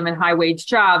 medium, and high wage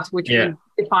jobs, which we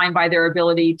define by their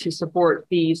ability to support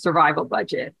the survival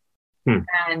budget.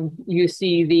 And you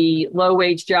see the low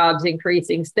wage jobs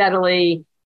increasing steadily.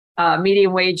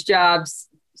 Medium wage jobs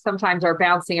sometimes are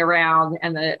bouncing around,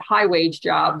 and the high wage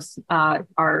jobs are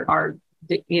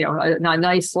a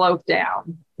nice slope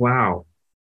down. Wow.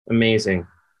 Amazing.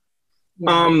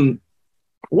 Yeah.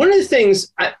 One of the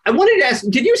things I wanted to ask,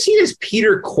 did you see this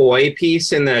Peter Coy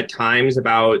piece in the Times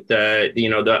about the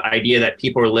idea that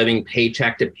people are living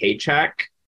paycheck to paycheck?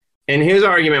 And his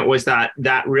argument was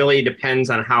that really depends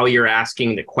on how you're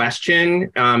asking the question.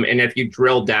 And if you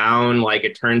drill down, like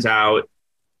it turns out,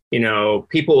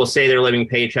 people will say they're living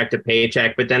paycheck to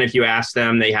paycheck, but then if you ask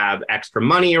them, they have extra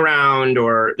money around,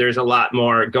 or there's a lot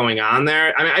more going on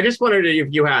there. I mean, I just wondered if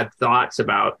you had thoughts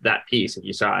about that piece, if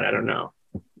you saw it. I don't know.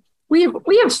 We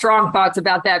have strong thoughts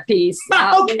about that piece.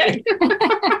 Okay.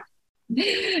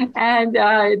 And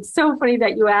it's so funny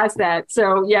that you asked that.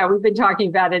 So yeah, we've been talking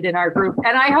about it in our group,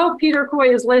 and I hope Peter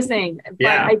Coy is listening.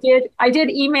 Yeah. But I did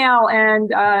email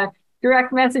and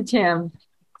direct message him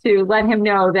to let him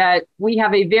know that we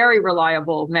have a very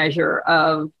reliable measure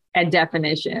of and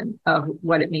definition of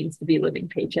what it means to be living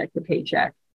paycheck to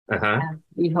paycheck. And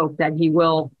we hope that he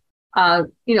will,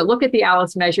 look at the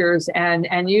ALICE measures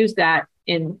and use that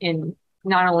in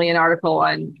not only an article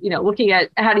on, looking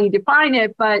at how do you define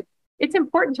it, but it's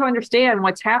important to understand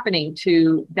what's happening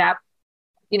to that,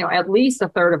 at least a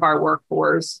third of our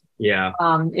workforce. Yeah.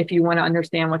 If you want to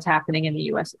understand what's happening in the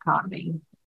U.S. economy.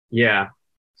 Yeah.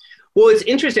 Well, it's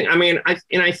interesting. I mean,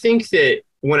 I think that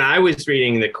when I was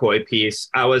reading the Coy piece,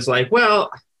 I was like, well,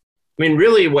 I mean,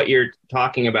 really what you're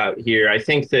talking about here, I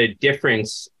think the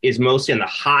difference is mostly in the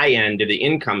high end of the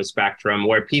income spectrum,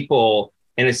 where people,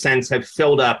 in a sense, have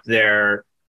filled up their,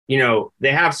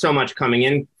 they have so much coming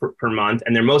in per month,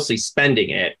 and they're mostly spending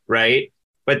it, right?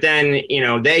 But then,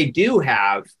 they do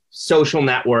have social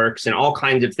networks and all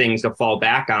kinds of things to fall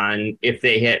back on if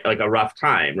they hit like a rough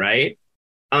time, right?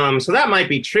 So that might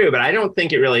be true, but I don't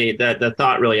think it really, the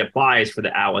thought really applies for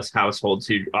the ALICE households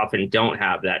who often don't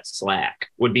have that slack,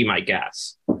 would be my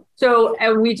guess. So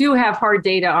we do have hard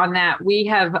data on that. We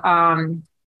have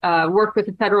worked with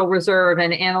the Federal Reserve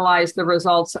and analyzed the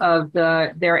results of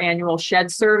their annual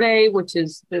SHED survey, which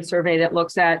is the survey that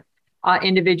looks at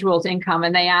individuals' income.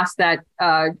 And they asked that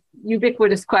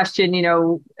ubiquitous question,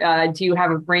 do you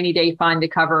have a rainy day fund to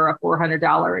cover a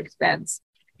 $400 expense?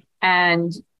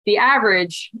 And the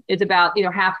average is about,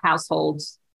 half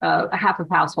of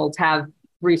households have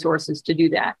resources to do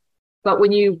that. But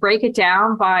when you break it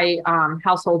down by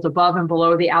households above and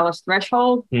below the ALICE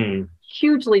threshold,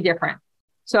 hugely different.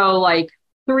 So like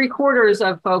 3/4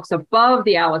 of folks above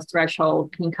the ALICE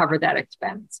threshold can cover that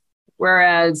expense,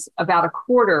 whereas about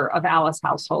 1/4 of ALICE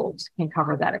households can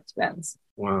cover that expense.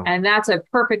 Wow. And that's a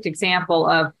perfect example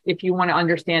of, if you want to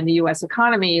understand the U.S.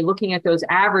 economy, looking at those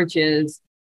averages.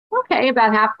 Okay,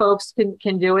 about half folks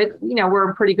can do it. We're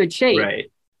in pretty good shape.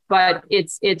 Right. But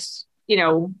it's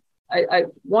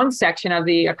one section of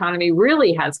the economy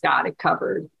really has got it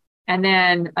covered. And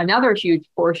then another huge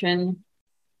portion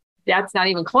that's not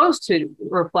even close to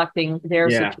reflecting their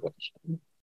situation.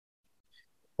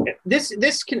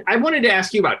 I wanted to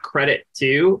ask you about credit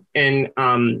too. And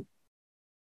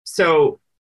so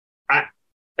I,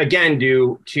 again,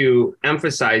 to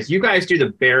emphasize, you guys do the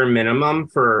bare minimum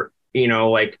for,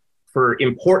 like for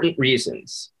important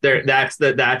reasons. That's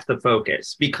the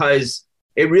focus, because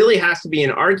it really has to be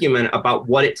an argument about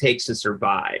what it takes to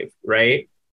survive, right?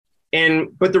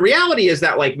 But the reality is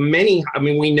that like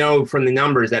we know from the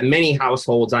numbers that many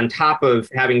households, on top of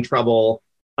having trouble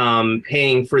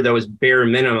paying for those bare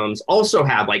minimums, also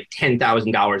have like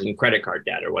 $10,000 in credit card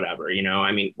debt or whatever.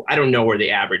 I don't know where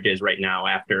the average is right now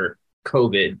after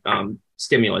COVID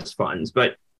stimulus funds,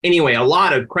 but anyway, a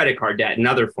lot of credit card debt and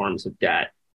other forms of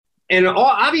debt. And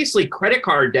obviously, credit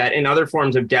card debt and other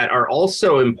forms of debt are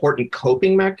also important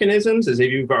coping mechanisms, as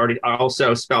you've already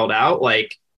also spelled out.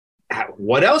 Like,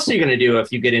 what else are you going to do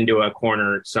if you get into a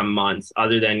corner some month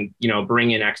other than,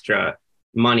 bring in extra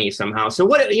money somehow? So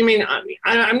what,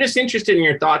 I'm just interested in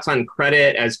your thoughts on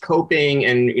credit as coping,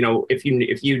 and,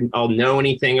 if you all know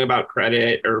anything about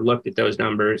credit or looked at those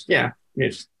numbers. Yeah,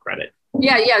 just credit.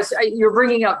 Yeah, yes, you're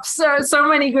bringing up so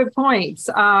many good points.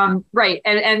 Right,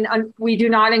 and we do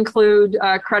not include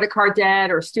credit card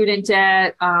debt or student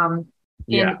debt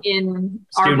in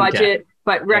our budget, debt.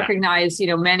 But recognize,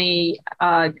 many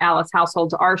Alice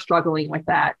households are struggling with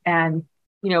that, and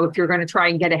if you're going to try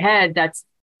and get ahead, that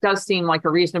does seem like a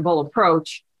reasonable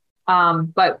approach.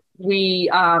 But we,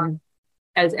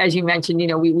 as you mentioned,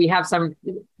 we have some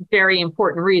very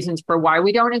important reasons for why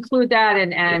we don't include that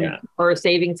and for a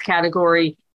savings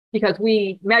category, because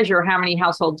we measure how many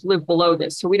households live below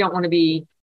this. So we don't want to be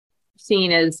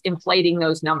seen as inflating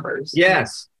those numbers.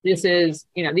 Yes. This is,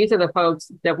 these are the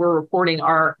folks that we're reporting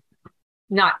are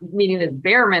not meeting the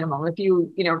bare minimum. If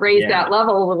you, raise that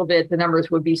level a little bit, the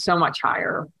numbers would be so much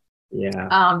higher.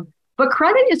 Yeah. But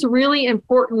credit is a really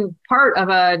important part of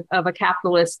a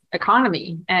capitalist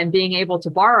economy, and being able to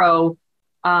borrow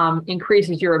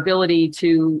increases your ability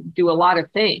to do a lot of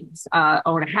things: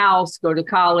 own a house, go to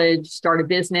college, start a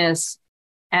business.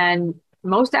 And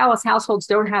most Alice households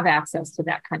don't have access to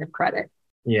that kind of credit.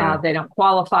 Yeah. They don't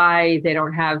qualify. They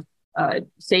don't have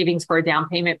savings for a down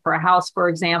payment for a house, for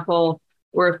example.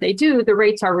 Or if they do, the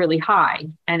rates are really high,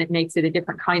 and it makes it a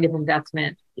different kind of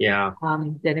investment. Yeah.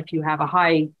 Than if you have a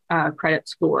high credit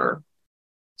score.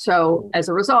 So as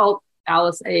a result,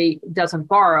 Alice doesn't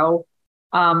borrow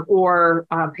or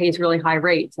pays really high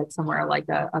rates at somewhere like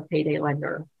a payday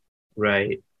lender.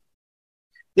 Right.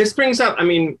 This brings up,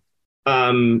 I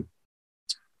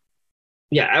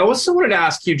also wanted to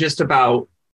ask you just about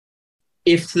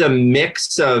if the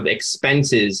mix of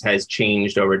expenses has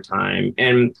changed over time.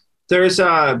 And there's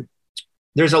a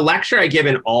lecture I give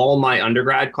in all my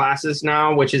undergrad classes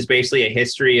now, which is basically a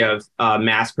history of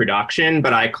mass production,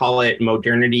 but I call it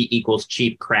modernity equals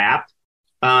cheap crap.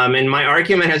 And my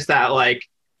argument is that like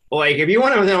if you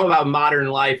want to know about modern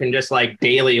life and just like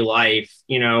daily life,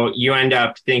 you end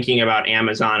up thinking about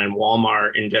Amazon and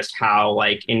Walmart and just how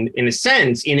like in a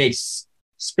sense, in a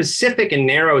specific and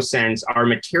narrow sense, our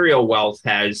material wealth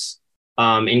has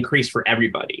increased for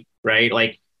everybody, right?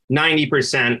 Like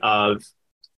 90% of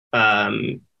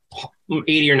 80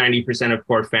 or 90% of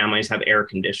poor families have air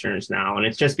conditioners now. And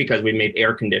it's just because we made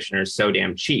air conditioners so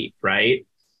damn cheap, right?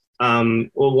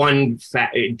 One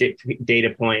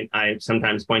data point I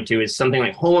sometimes point to is something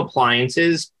like home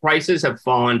appliances prices have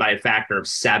fallen by a factor of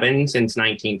 7 since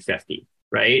 1950,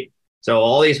 right? So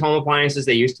all these home appliances,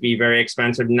 they used to be very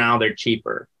expensive. Now they're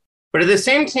cheaper. But at the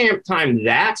same time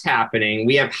that's happening,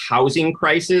 we have housing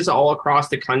crises all across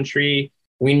the country.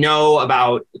 We know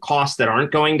about costs that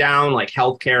aren't going down, like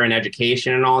healthcare and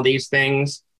education and all these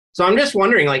things. So I'm just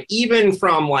wondering, like, even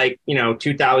from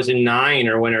 2009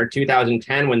 or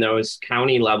 2010, when those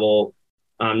county level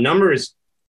numbers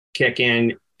kick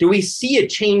in, do we see a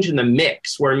change in the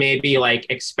mix where maybe like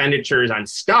expenditures on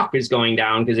stuff is going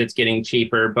down because it's getting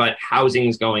cheaper, but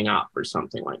housing's going up or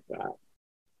something like that?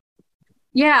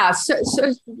 Yeah, so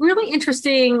really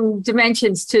interesting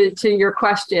dimensions to your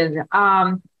question.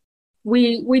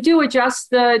 We do adjust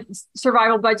the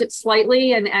survival budget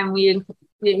slightly, and we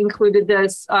included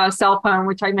this cell phone,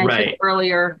 which I mentioned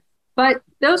earlier. But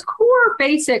those core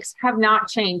basics have not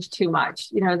changed too much.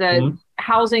 The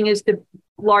housing is the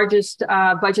largest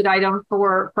budget item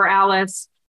for Alice.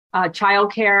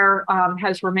 Childcare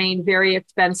has remained very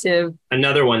expensive.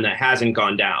 Another one that hasn't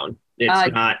gone down.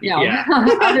 It's not. No, yeah.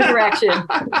 other direction.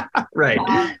 Right.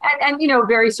 And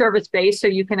very service-based, so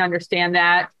you can understand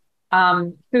that.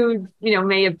 Food,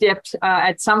 may have dipped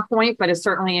at some point, but is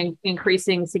certainly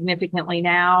increasing significantly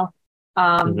now.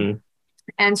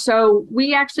 And so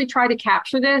we actually try to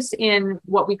capture this in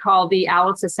what we call the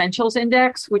Alice Essentials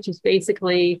Index, which is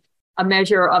basically a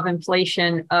measure of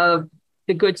inflation of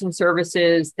the goods and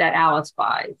services that Alice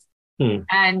buys.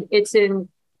 And it's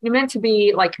meant to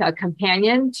be like a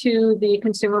companion to the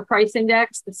Consumer Price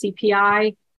Index, the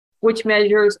CPI, which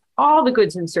measures all the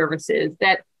goods and services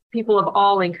that people of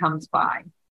all incomes buy.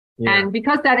 Yeah. And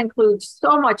because that includes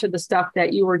so much of the stuff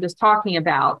that you were just talking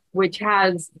about, which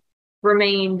has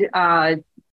remained the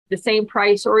same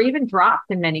price or even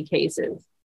dropped in many cases.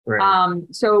 Right.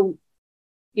 So,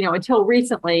 until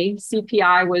recently,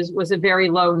 CPI was a very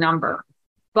low number.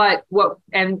 But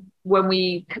when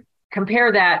we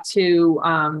compare that to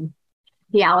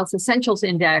the Alice Essentials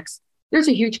Index, there's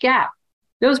a huge gap.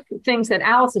 Those things that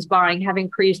Alice is buying have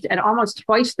increased at almost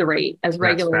twice the rate as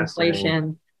regular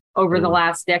inflation over the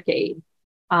last decade.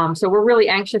 So we're really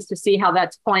anxious to see how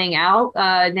that's playing out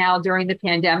now during the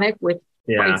pandemic with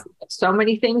so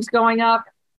many things going up.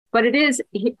 But it is,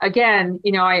 again,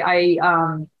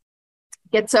 I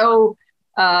get so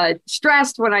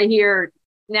stressed when I hear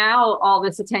now all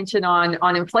this attention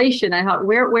on inflation. I thought,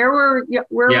 where were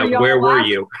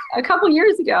you a couple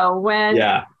years ago when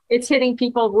it's hitting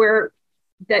people where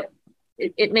that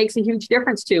it makes a huge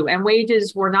difference to, and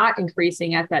wages were not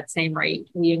increasing at that same rate.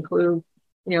 We include,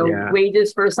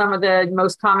 wages for some of the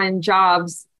most common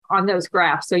jobs on those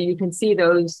graphs. So you can see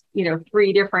those,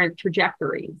 3 different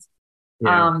trajectories.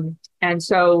 Yeah. And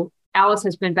so Alice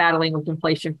has been battling with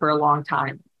inflation for a long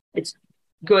time. It's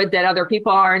good that other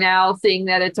people are now seeing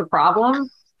that it's a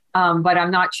problem. But I'm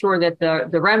not sure that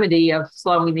the remedy of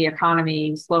slowing the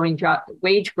economy, slowing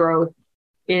wage growth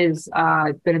is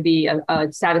going to be a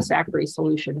satisfactory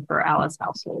solution for Alice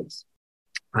households.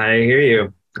 I hear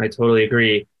you. I totally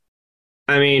agree.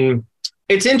 I mean,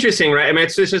 it's interesting, right? I mean,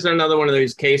 it's just another one of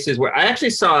those cases where I actually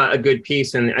saw a good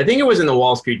piece, and I think it was in the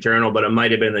Wall Street Journal, but it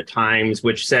might have been the Times,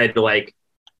 which said like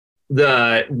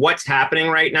what's happening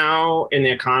right now in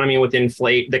the economy with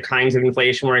the kinds of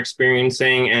inflation we're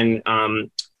experiencing. And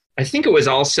I think it was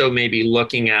also maybe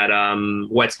looking at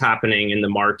what's happening in the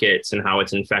markets and how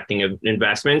it's infecting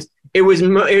investments. It was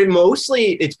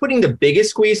mostly, it's putting the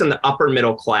biggest squeeze on the upper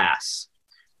middle class.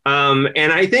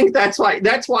 And I think that's why,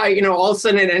 all of a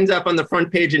sudden it ends up on the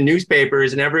front page of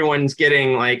newspapers and everyone's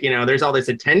getting like, there's all this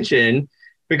attention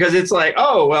because it's like,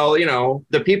 oh, well,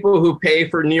 the people who pay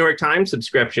for New York Times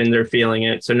subscription, they're feeling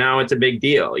it. So now it's a big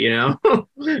deal,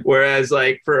 whereas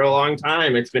like for a long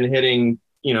time, it's been hitting,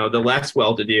 the less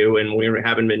well-to-do, and we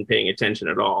haven't been paying attention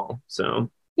at all. So.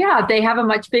 Yeah, they have a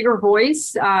much bigger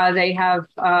voice. They have,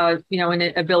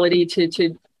 an ability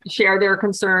to share their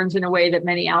concerns in a way that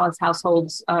many Alice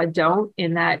households don't,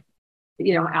 in that,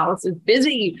 Alice is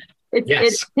busy. It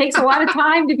takes a lot of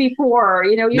time to be poor.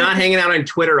 Not hanging out on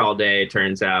Twitter all day, it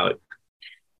turns out.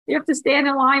 You have to stand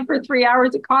in line for 3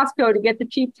 hours at Costco to get the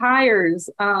cheap tires.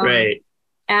 Right.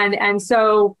 And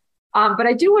so, but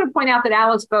I do want to point out that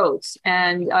Alice votes,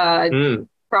 and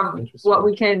from what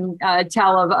we can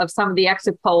tell of some of the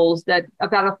exit polls, that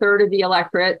about a third of the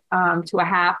electorate to a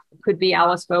half could be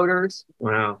Alice voters.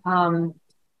 Wow.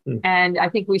 And I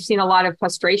think we've seen a lot of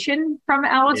frustration from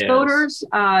Alice voters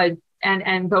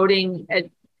and voting at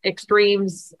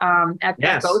extremes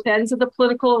at both ends of the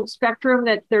political spectrum,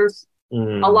 that there's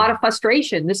a lot of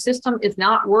frustration. The system is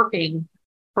not working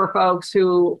for folks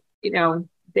who,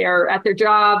 they're at their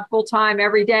job full time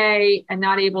every day and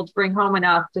not able to bring home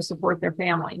enough to support their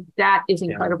family. That is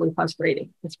incredibly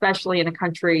frustrating, especially in a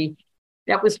country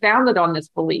that was founded on this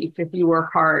belief: if you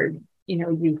work hard,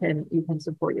 you can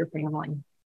support your family.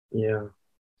 Yeah.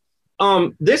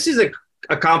 This is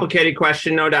a complicated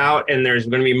question, no doubt, and there's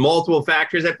going to be multiple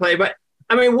factors at play. But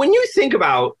I mean, when you think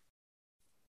about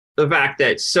the fact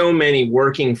that so many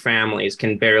working families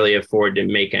can barely afford to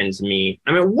make ends meet,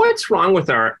 I mean, what's wrong with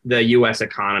the U.S.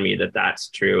 economy that's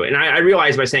true? And I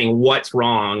realize by saying what's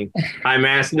wrong, I'm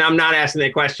not asking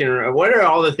the question, what are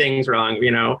all the things wrong?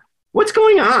 What's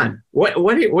going on? What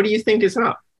do you think is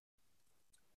up?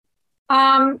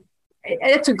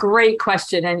 It's a great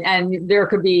question, and there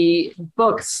could be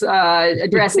books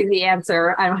addressing the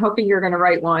answer. I'm hoping you're going to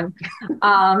write one.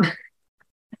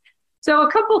 So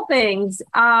a couple things.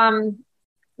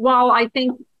 While I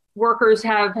think workers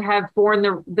have borne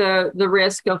the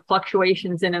risk of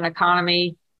fluctuations in an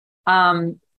economy,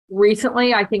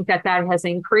 recently I think that has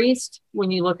increased.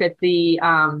 When you look at the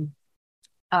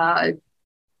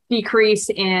decrease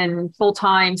in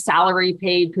full-time salary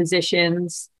paid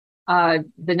positions, the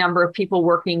number of people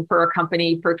working for a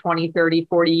company for 20, 30,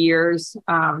 40 years,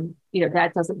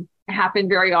 that doesn't happen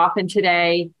very often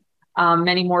today.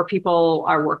 Many more people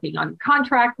are working on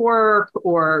contract work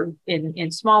or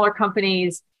in smaller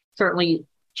companies. certainly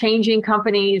changing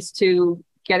companies to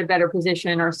get a better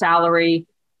position or salary,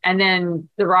 and then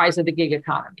the rise of the gig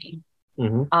economy.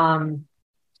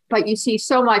 But you see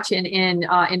so much in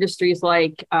industries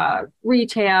like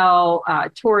retail,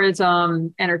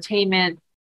 tourism, entertainment,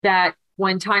 that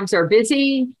when times are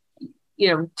busy,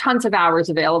 tons of hours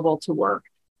available to work.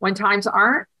 When times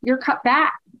aren't, you're cut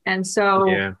back. And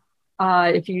so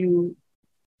if you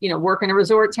work in a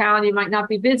resort town, you might not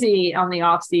be busy on the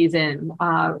off season.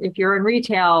 If you're in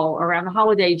retail around the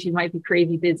holidays, you might be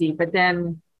crazy busy, but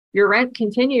then your rent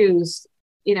continues,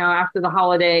 after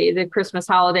the Christmas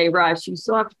holiday rush. You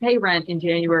still have to pay rent in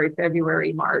January,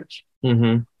 February, March.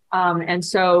 And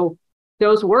so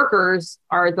those workers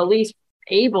are the least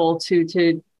able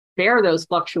to bear those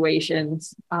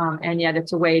fluctuations. And yet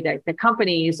it's a way that the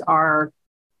companies are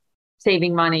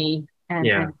saving money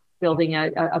and building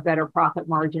a better profit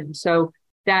margin. So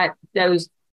that those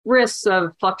risks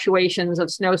of fluctuations,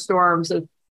 of snowstorms, of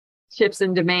shifts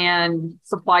in demand,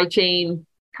 supply chain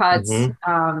cuts,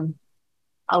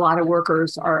 a lot of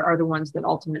workers are the ones that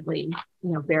ultimately,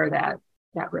 bear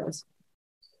that risk.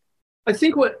 I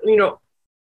think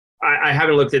I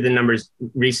haven't looked at the numbers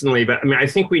recently, but I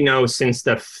think we know since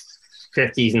the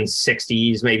 50s and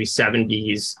 60s, maybe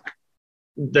 70s,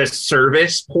 the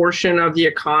service portion of the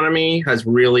economy has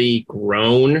really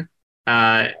grown,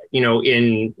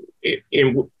 in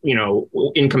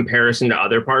comparison to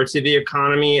other parts of the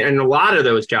economy. And a lot of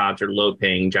those jobs are low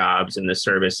paying jobs in the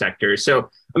service sector. So,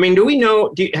 do we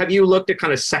know, have you looked at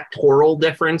kind of sectoral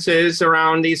differences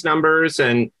around these numbers?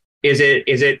 And is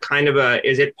it part of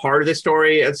the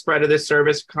story at spread of the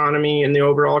service economy and the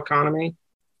overall economy?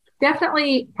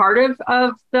 Definitely part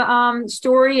of the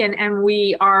story, and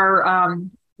we are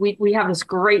we have this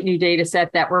great new data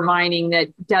set that we're mining that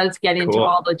does get into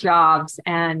all the jobs,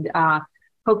 and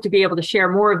hope to be able to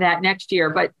share more of that next year.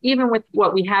 But even with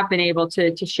what we have been able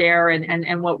to share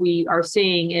and what we are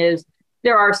seeing is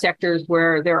there are sectors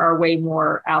where there are way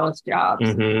more ALICE jobs,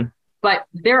 but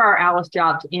there are ALICE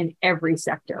jobs in every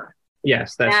sector.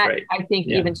 Yes, that's right. I think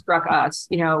even struck us,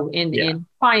 in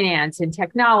finance, in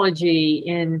technology,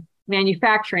 in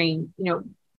manufacturing,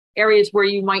 areas where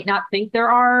you might not think there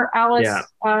are ALICE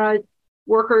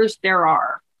workers, there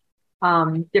are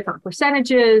different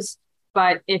percentages.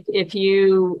 But if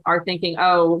you are thinking,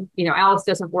 ALICE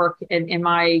doesn't work in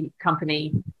my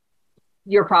company,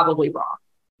 you're probably wrong.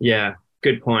 Yeah,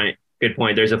 good point. Good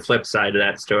point. There's a flip side to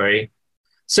that story.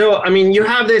 So, you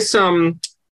have this,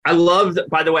 I love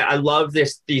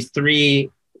these three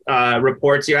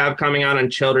reports you have coming out on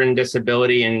children,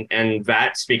 disability, and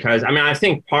vets, because I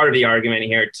think part of the argument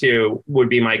here too would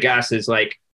be, my guess is the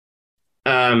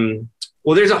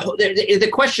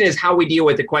question is how we deal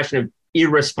with the question of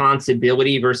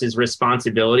irresponsibility versus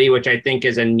responsibility, which I think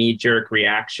is a knee-jerk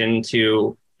reaction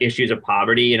to issues of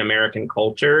poverty in American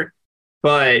culture.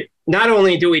 But not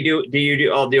only do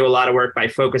you all do a lot of work by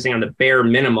focusing on the bare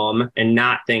minimum and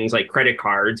not things like credit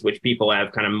cards, which people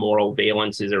have kind of moral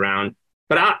valences around.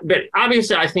 But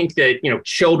obviously, I think that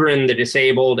children, the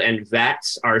disabled, and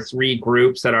vets are three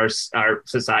groups that our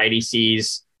society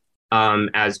sees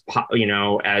as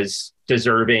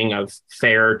deserving of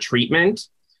fair treatment.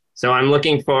 So I'm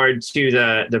looking forward to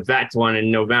the vet one in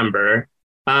November.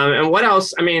 And what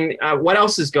else? What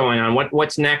else is going on?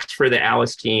 What's next for the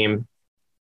ALICE team?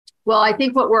 Well, I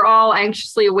think what we're all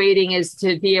anxiously awaiting is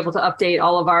to be able to update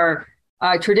all of our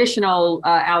traditional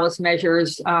ALICE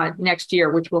measures next year,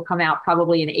 which will come out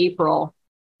probably in April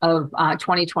of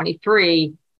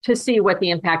 2023, to see what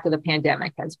the impact of the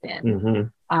pandemic has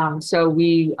been. So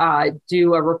we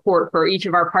do a report for each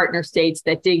of our partner states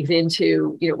that digs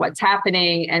into what's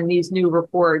happening, and these new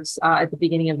reports at the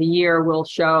beginning of the year will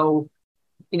show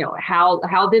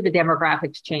how did the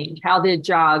demographics change? How did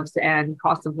jobs and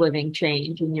cost of living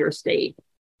change in your state?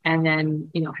 And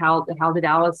then, how did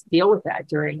ALICE deal with that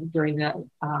during the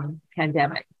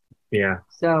pandemic? Yeah.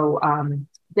 So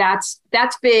that's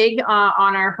big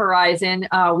on our horizon.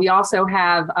 We also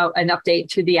have an update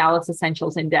to the ALICE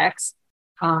Essentials Index.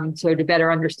 So to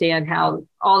better understand how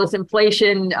all this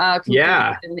inflation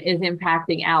is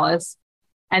impacting ALICE.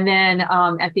 And then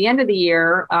at the end of the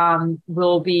year,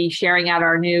 we'll be sharing out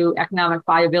our new economic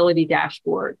viability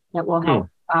dashboard that will help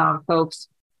folks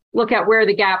look at where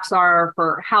the gaps are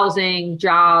for housing,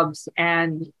 jobs,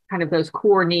 and kind of those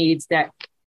core needs that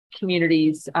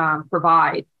communities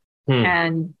provide.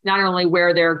 And not only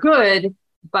where they're good,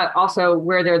 but also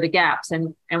where there are the gaps.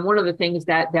 And one of the things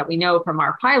that we know from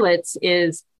our pilots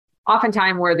is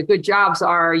oftentimes where the good jobs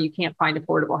are, you can't find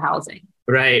affordable housing.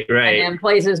 Right. And in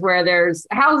places where there's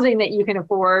housing that you can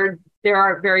afford, there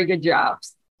aren't very good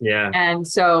jobs. Yeah. And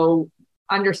so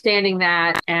understanding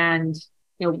that, and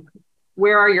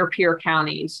where are your peer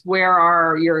counties? Where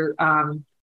are your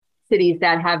cities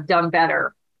that have done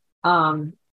better?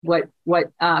 What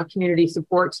community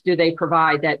supports do they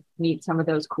provide that meet some of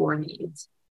those core needs?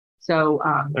 So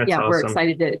awesome. We're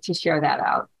excited to share that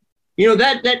out.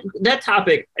 That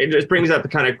topic, it just brings up the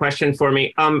kind of question for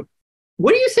me.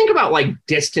 What do you think about like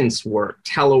distance work,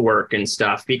 telework and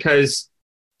stuff? Because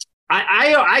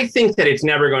I think that it's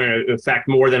never going to affect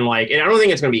more than and I don't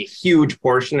think it's going to be a huge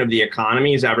portion of the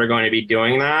economy is ever going to be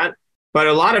doing that. But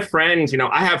a lot of friends,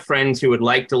 I have friends who would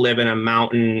like to live in a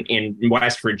mountain in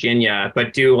West Virginia,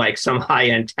 but do like some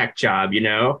high-end tech job,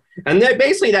 and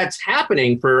that's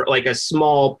happening for like a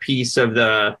small piece of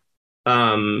the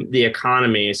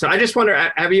economy. So I just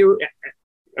wonder,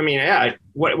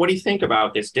 what do you think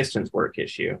about this distance work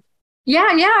issue?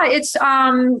 Yeah, it's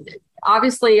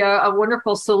obviously a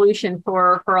wonderful solution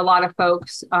for a lot of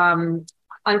folks.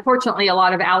 Unfortunately, a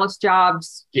lot of Alice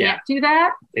jobs can't do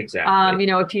that. Exactly.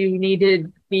 If you need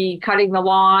to be cutting the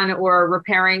lawn or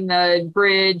repairing the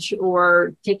bridge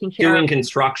or taking care doing of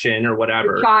construction or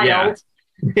whatever, the child,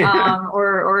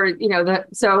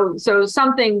 so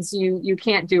some things you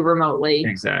can't do remotely.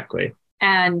 Exactly.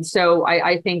 And so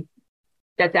I think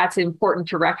that's important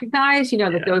to recognize.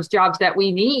 That those jobs that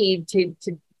we need to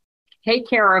take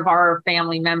care of our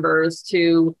family members,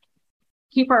 to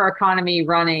keep our economy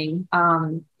running.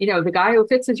 The guy who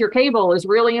fixes your cable is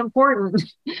really important.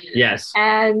 Yes.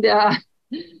 And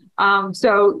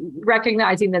so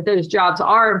recognizing that those jobs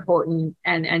are important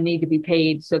and need to be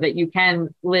paid so that you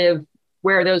can live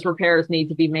where those repairs need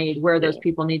to be made, where those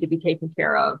people need to be taken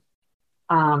care of.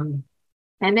 And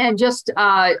then just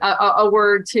a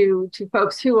word to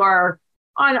folks who are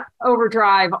on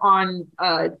overdrive on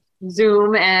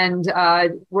Zoom and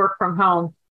work from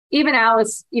home. Even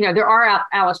Alice, there are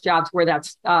Alice jobs where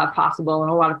that's possible,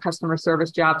 and a lot of customer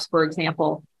service jobs, for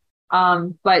example.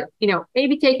 But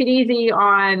maybe take it easy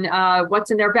on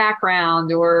what's in their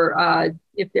background, or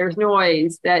if there's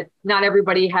noise. That not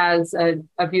everybody has a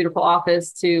beautiful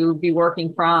office to be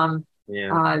working from.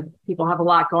 Yeah. People have a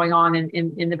lot going on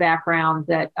in the background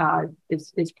that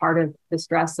is part of the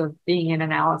stress of being in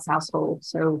an Alice household.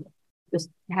 So just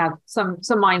have some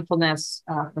mindfulness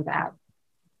for that.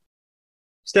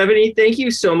 Stephanie, thank you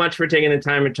so much for taking the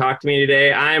time to talk to me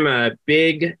today. I'm a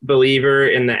big believer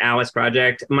in the Alice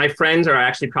Project. My friends are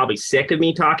actually probably sick of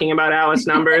me talking about Alice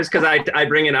numbers because I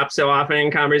bring it up so often in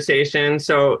conversation.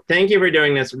 So thank you for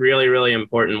doing this really, really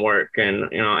important work. And,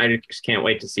 I just can't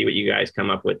wait to see what you guys come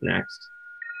up with next.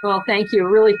 Well, thank you.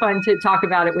 Really fun to talk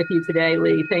about it with you today,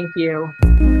 Lee. Thank you.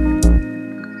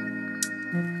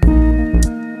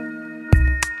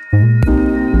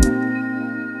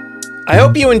 I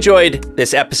hope you enjoyed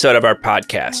this episode of our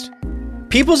podcast.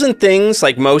 Peoples and things,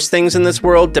 like most things in this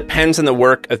world, depends on the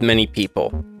work of many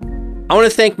people. I want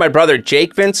to thank my brother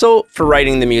Jake Vinsel for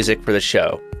writing the music for the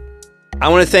show. I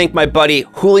want to thank my buddy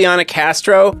Juliana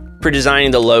Castro for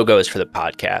designing the logos for the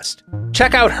podcast.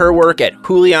 Check out her work at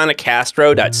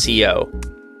julianacastro.co.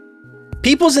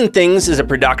 Peoples and Things is a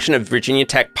production of Virginia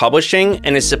Tech Publishing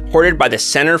and is supported by the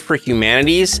Center for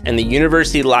Humanities and the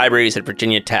University Libraries at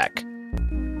Virginia Tech.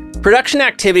 Production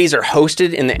activities are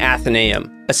hosted in the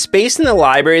Athenaeum, a space in the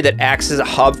library that acts as a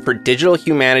hub for digital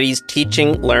humanities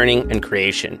teaching, learning, and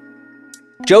creation.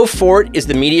 Joe Fort is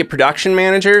the media production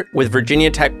manager with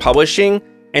Virginia Tech Publishing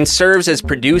and serves as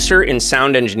producer and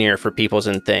sound engineer for Peoples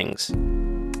and Things.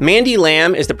 Mandy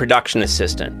Lamb is the production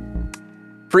assistant.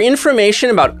 For information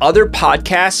about other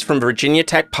podcasts from Virginia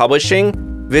Tech Publishing,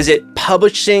 visit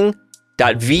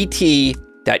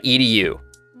publishing.vt.edu.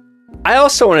 I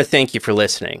also want to thank you for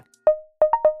listening.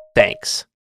 Thanks.